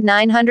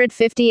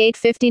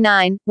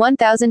 1,958-59,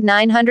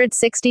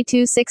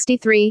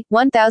 1,962-63,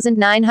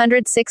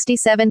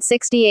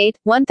 1,967-68,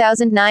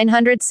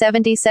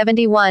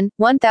 1,970-71,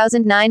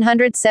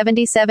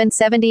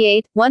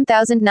 1,977-78,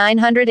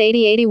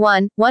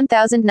 1,980-81,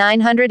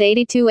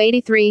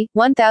 1,982-83,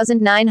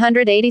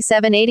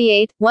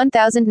 1,987-88,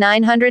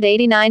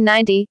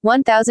 1,989-90,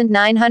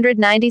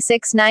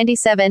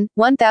 1,996-97,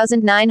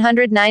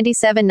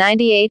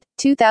 1,997-98,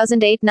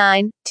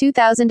 2008-9,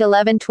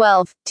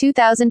 2011-12,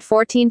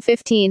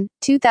 2014-15,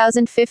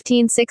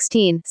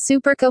 2015-16,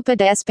 Supercopa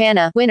de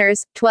España,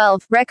 winners,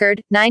 12,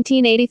 record,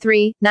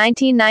 1983,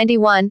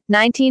 1991,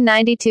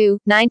 1992,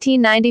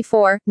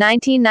 1994,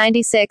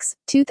 1996,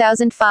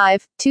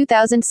 2005,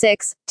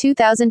 2006,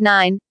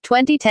 2009,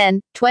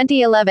 2010,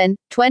 2011,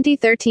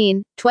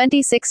 2013,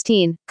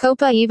 2016,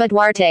 Copa Eva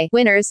Duarte,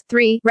 winners,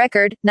 3,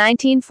 record,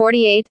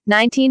 1948,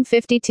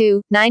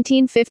 1952,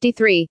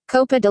 1953,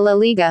 Copa de la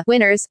Liga,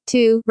 winners,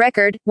 2,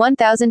 record,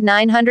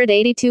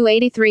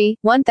 1982-83,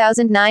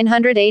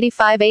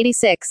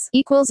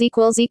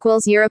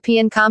 1985-86,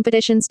 European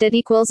competitions did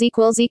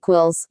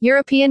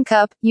European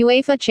Cup,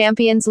 UEFA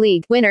Champions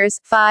League, winners,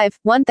 5,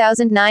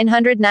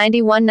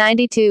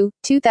 1991-92,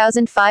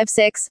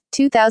 2005-6,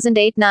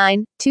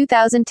 2008-9,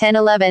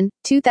 2010-11,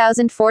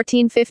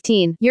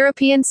 2014-15,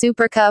 European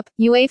Super Cup,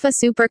 UEFA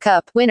Super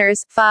Cup,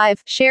 winners,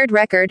 5, shared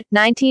record,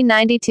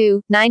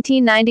 1992,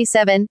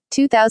 1997,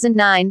 2000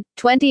 2009,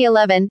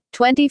 2011,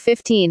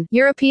 2015.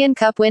 European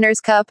Cup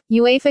Winners' Cup,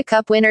 UEFA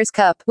Cup Winners'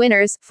 Cup.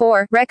 Winners,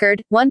 4.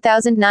 Record,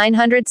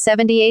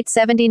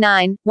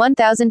 1978-79,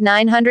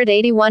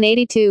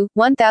 1981-82,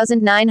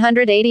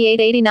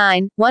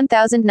 1988-89,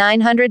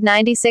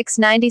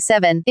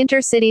 1996-97.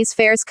 Intercities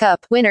Fairs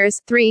Cup.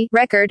 Winners, 3.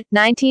 Record,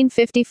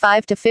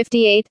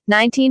 1955-58,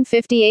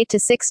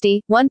 1958-60,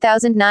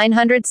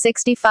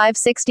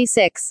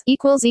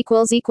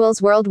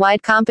 1965-66.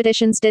 Worldwide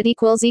competitions did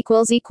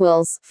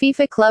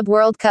FIFA Club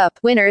World Cup.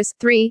 Winners,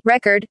 3.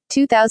 Record,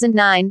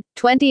 2009,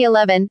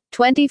 2011,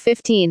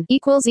 2015.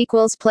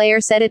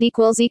 Player set it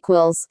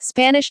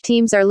Spanish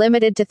teams are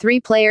limited to 3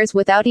 players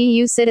without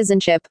EU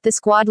citizenship. The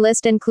squad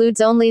list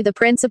includes only the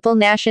principal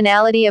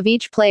nationality of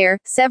each player.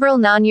 Several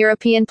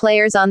non-European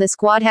players on the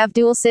squad have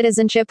dual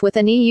citizenship with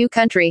an EU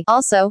country.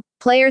 Also,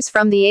 players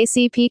from the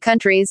ACP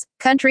countries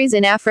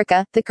in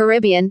Africa, the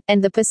Caribbean,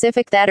 and the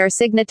Pacific that are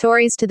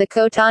signatories to the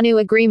Cotonou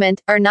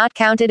Agreement, are not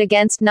counted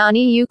against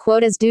non-EU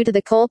quotas due to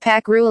the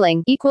Colpack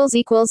ruling.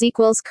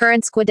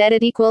 Current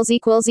squadet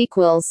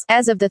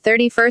as of the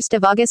 31st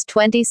of August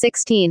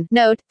 2016.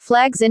 Note,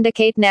 flags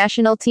indicate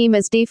national team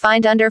as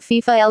defined under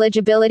FIFA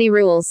eligibility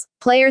rules.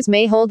 Players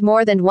may hold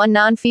more than one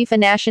non-FIFA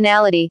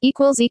nationality.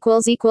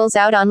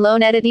 Out on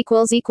loan edit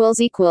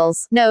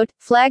Note,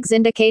 flags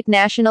indicate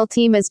national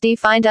team as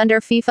defined under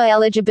FIFA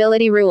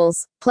eligibility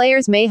rules.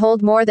 Players may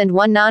hold more than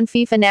one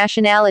non-FIFA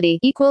nationality.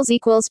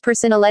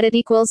 Personnel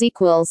edit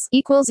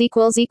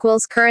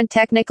Current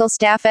technical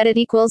staff edit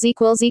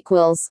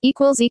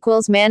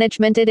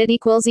Management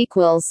edit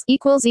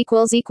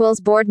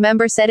Board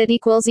members edit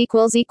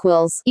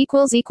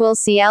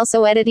See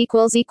also edit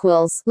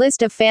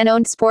List of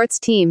fan-owned sports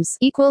teams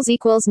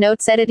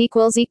Notes edit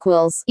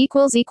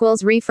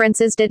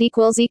References did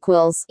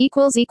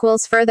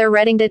Further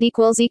reading did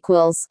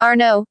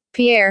Arnaud,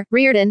 Pierre,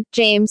 Reardon,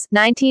 James,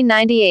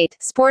 1998.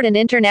 Sport and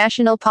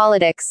International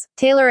Politics.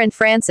 Taylor and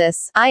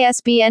Francis.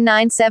 ISBN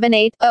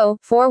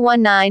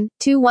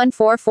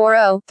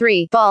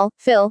 978-0-419-21440-3. Ball,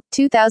 Phil,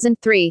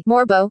 2003.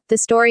 Morbo, The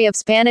Story of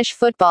Spanish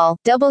Football.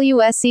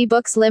 WSC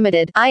Books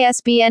Limited.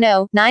 ISBN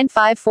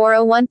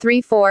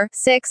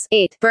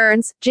 0-9540134-6-8.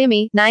 Burns,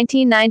 Jimmy,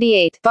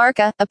 1998.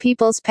 Barca, A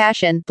People's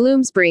Passion.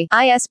 Bloomsbury.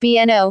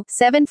 ISBN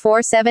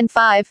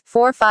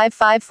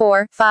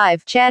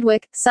 0-7475-4554-5.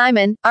 Chadwick,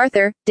 Simon,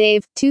 Arthur,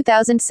 Dave,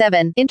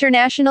 2007.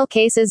 International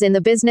Cases in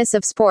the Business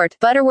of Sport.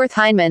 Butterworth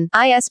Heinemann.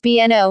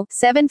 ISBN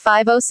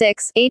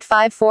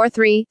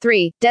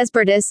 0-7506-8543-3.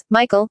 Desbordes,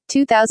 Michael,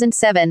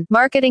 2007.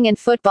 Marketing in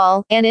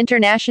Football, An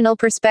International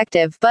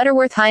Perspective.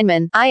 Butterworth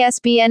Heinemann.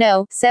 ISBN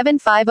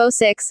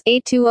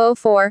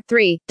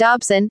 0-7506-8204-3.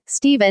 Dobson,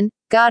 Stephen,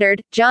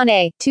 Goddard, John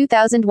A.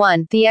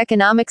 2001. The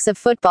Economics of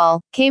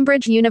Football.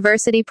 Cambridge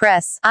University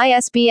Press.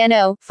 ISBN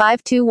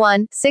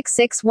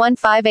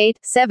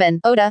 0-521-66158-7.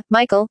 Oda,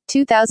 Michael,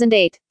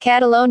 2008.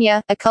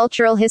 Catalonia, A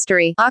Cultural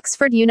History.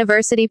 Oxford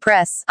University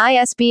Press.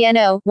 ISBN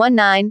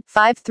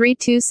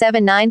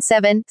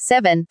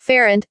 0-19-532797-7.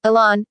 Farrand,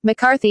 Alon,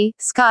 McCarthy,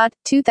 Scott,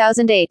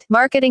 2008.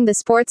 Marketing the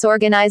Sports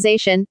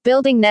Organization,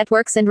 Building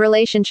Networks and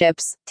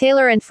Relationships.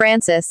 Taylor and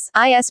Francis.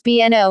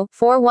 ISBN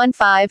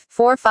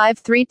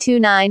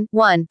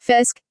 0-415-45329-1.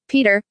 Fisk,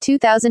 Peter,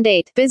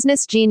 2008.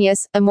 Business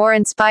Genius, A More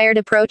Inspired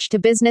Approach to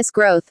Business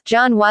Growth.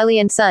 John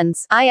Wiley &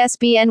 Sons.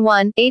 ISBN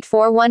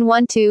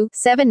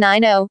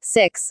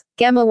 1-84112-790-6.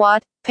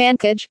 Gemawat,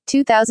 Pankaj,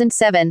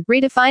 2007.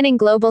 Redefining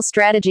Global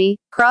Strategy,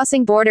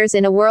 Crossing Borders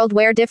in a World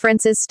Where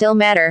Differences Still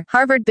Matter.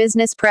 Harvard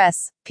Business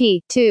Press.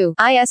 p. 2.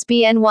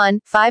 ISBN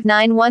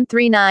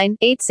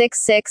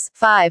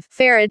 1-59139-866-5.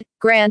 Farad,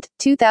 Grant,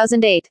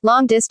 2008.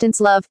 Long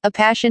Distance Love, A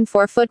Passion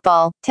for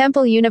Football.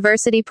 Temple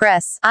University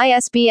Press.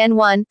 ISBN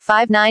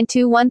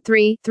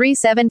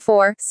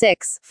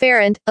 1-59213-374-6.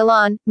 Farrand,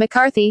 Alon,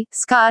 McCarthy,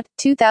 Scott,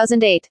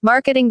 2008.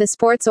 Marketing the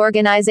Sports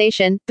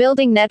Organization,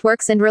 Building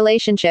Networks and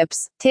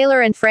Relationships.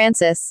 Taylor and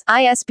Francis.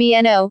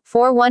 ISBN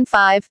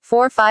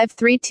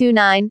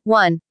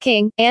 0-415-45329-1.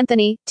 King,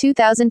 Anthony,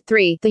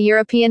 2003. The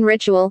European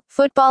Ritual,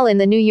 Football in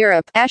the New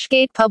Europe.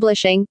 Ashgate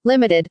Publishing,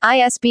 Limited.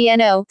 ISBN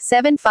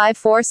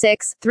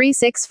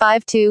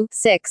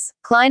 0-7546-3652-6.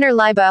 Kleiner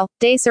Leibau,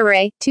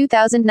 Desiree,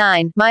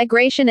 2009.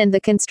 Migration and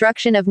the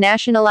Construction of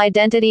National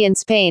Identity in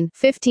Spain.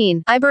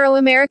 15.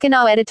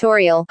 Ibero-Americano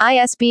Editorial.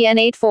 ISBN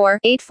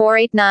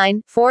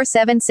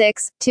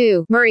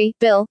 84-8489-476-2. Murray,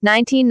 Bill,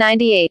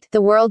 1998.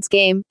 The World's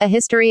Game, A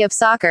History of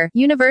Soccer.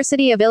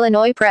 University of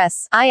Illinois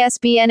Press.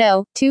 ISBN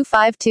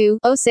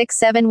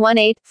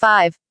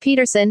 0-252-06718-5.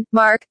 Peterson,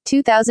 Mark,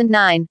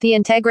 2009. The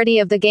Integrity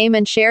of the Game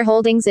and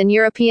Shareholdings in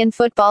European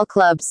Football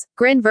Clubs.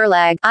 Grin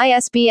Verlag.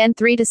 ISBN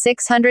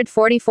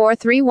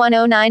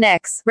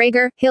 3-644-31009-X.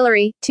 Rager,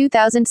 Hillary,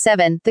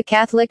 2007. The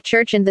Catholic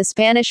Church and the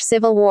Spanish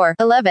Civil War.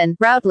 11.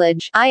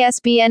 Routledge.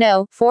 ISBN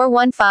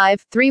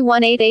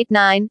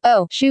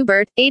 0-415-31889-0.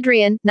 Schubert,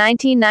 Adrian,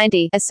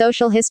 1990. A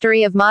Social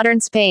History of Modern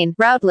Spain.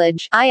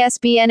 Routledge.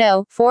 ISBN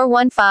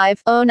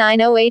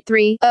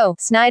 0-415-09083-0.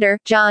 Snyder,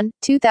 John. John,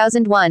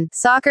 2001.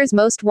 Soccer's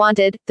Most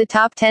Wanted, the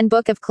top 10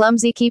 book of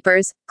clumsy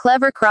keepers,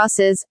 clever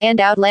crosses, and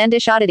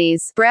outlandish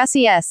oddities.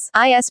 Brassy S.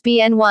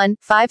 ISBN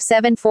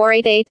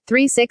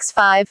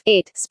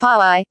 1-57488-365-8.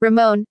 Spawai,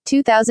 Ramon,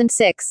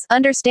 2006.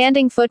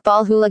 Understanding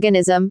Football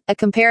Hooliganism, a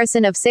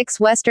comparison of 6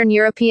 Western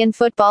European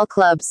football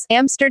clubs.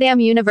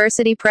 Amsterdam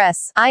University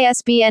Press.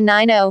 ISBN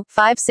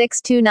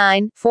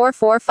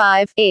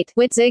 90-5629-445-8.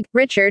 Witzig,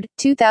 Richard,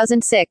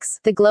 2006.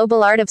 The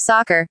Global Art of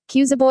Soccer.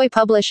 Cusaboy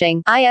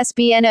Publishing.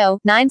 ISBN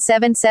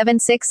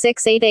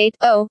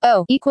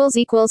 0-9776688-0-0.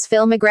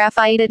 Filmograph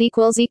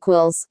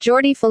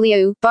Jordi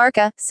Feliu,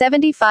 Barca,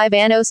 75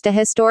 Anos de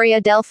Historia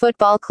del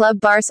Futbol Club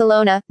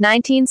Barcelona,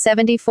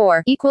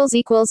 1974.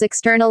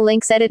 External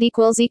links edit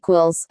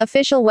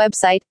Official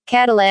website,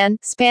 Catalan,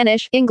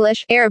 Spanish,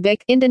 English,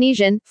 Arabic,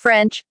 Indonesian,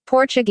 French,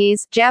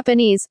 Portuguese,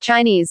 Japanese,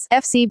 Chinese.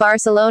 FC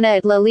Barcelona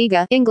at La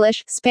Liga,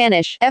 English,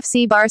 Spanish.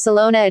 FC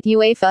Barcelona at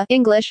UEFA,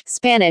 English,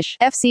 Spanish.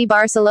 FC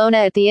Barcelona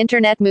at the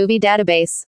Internet Movie Database.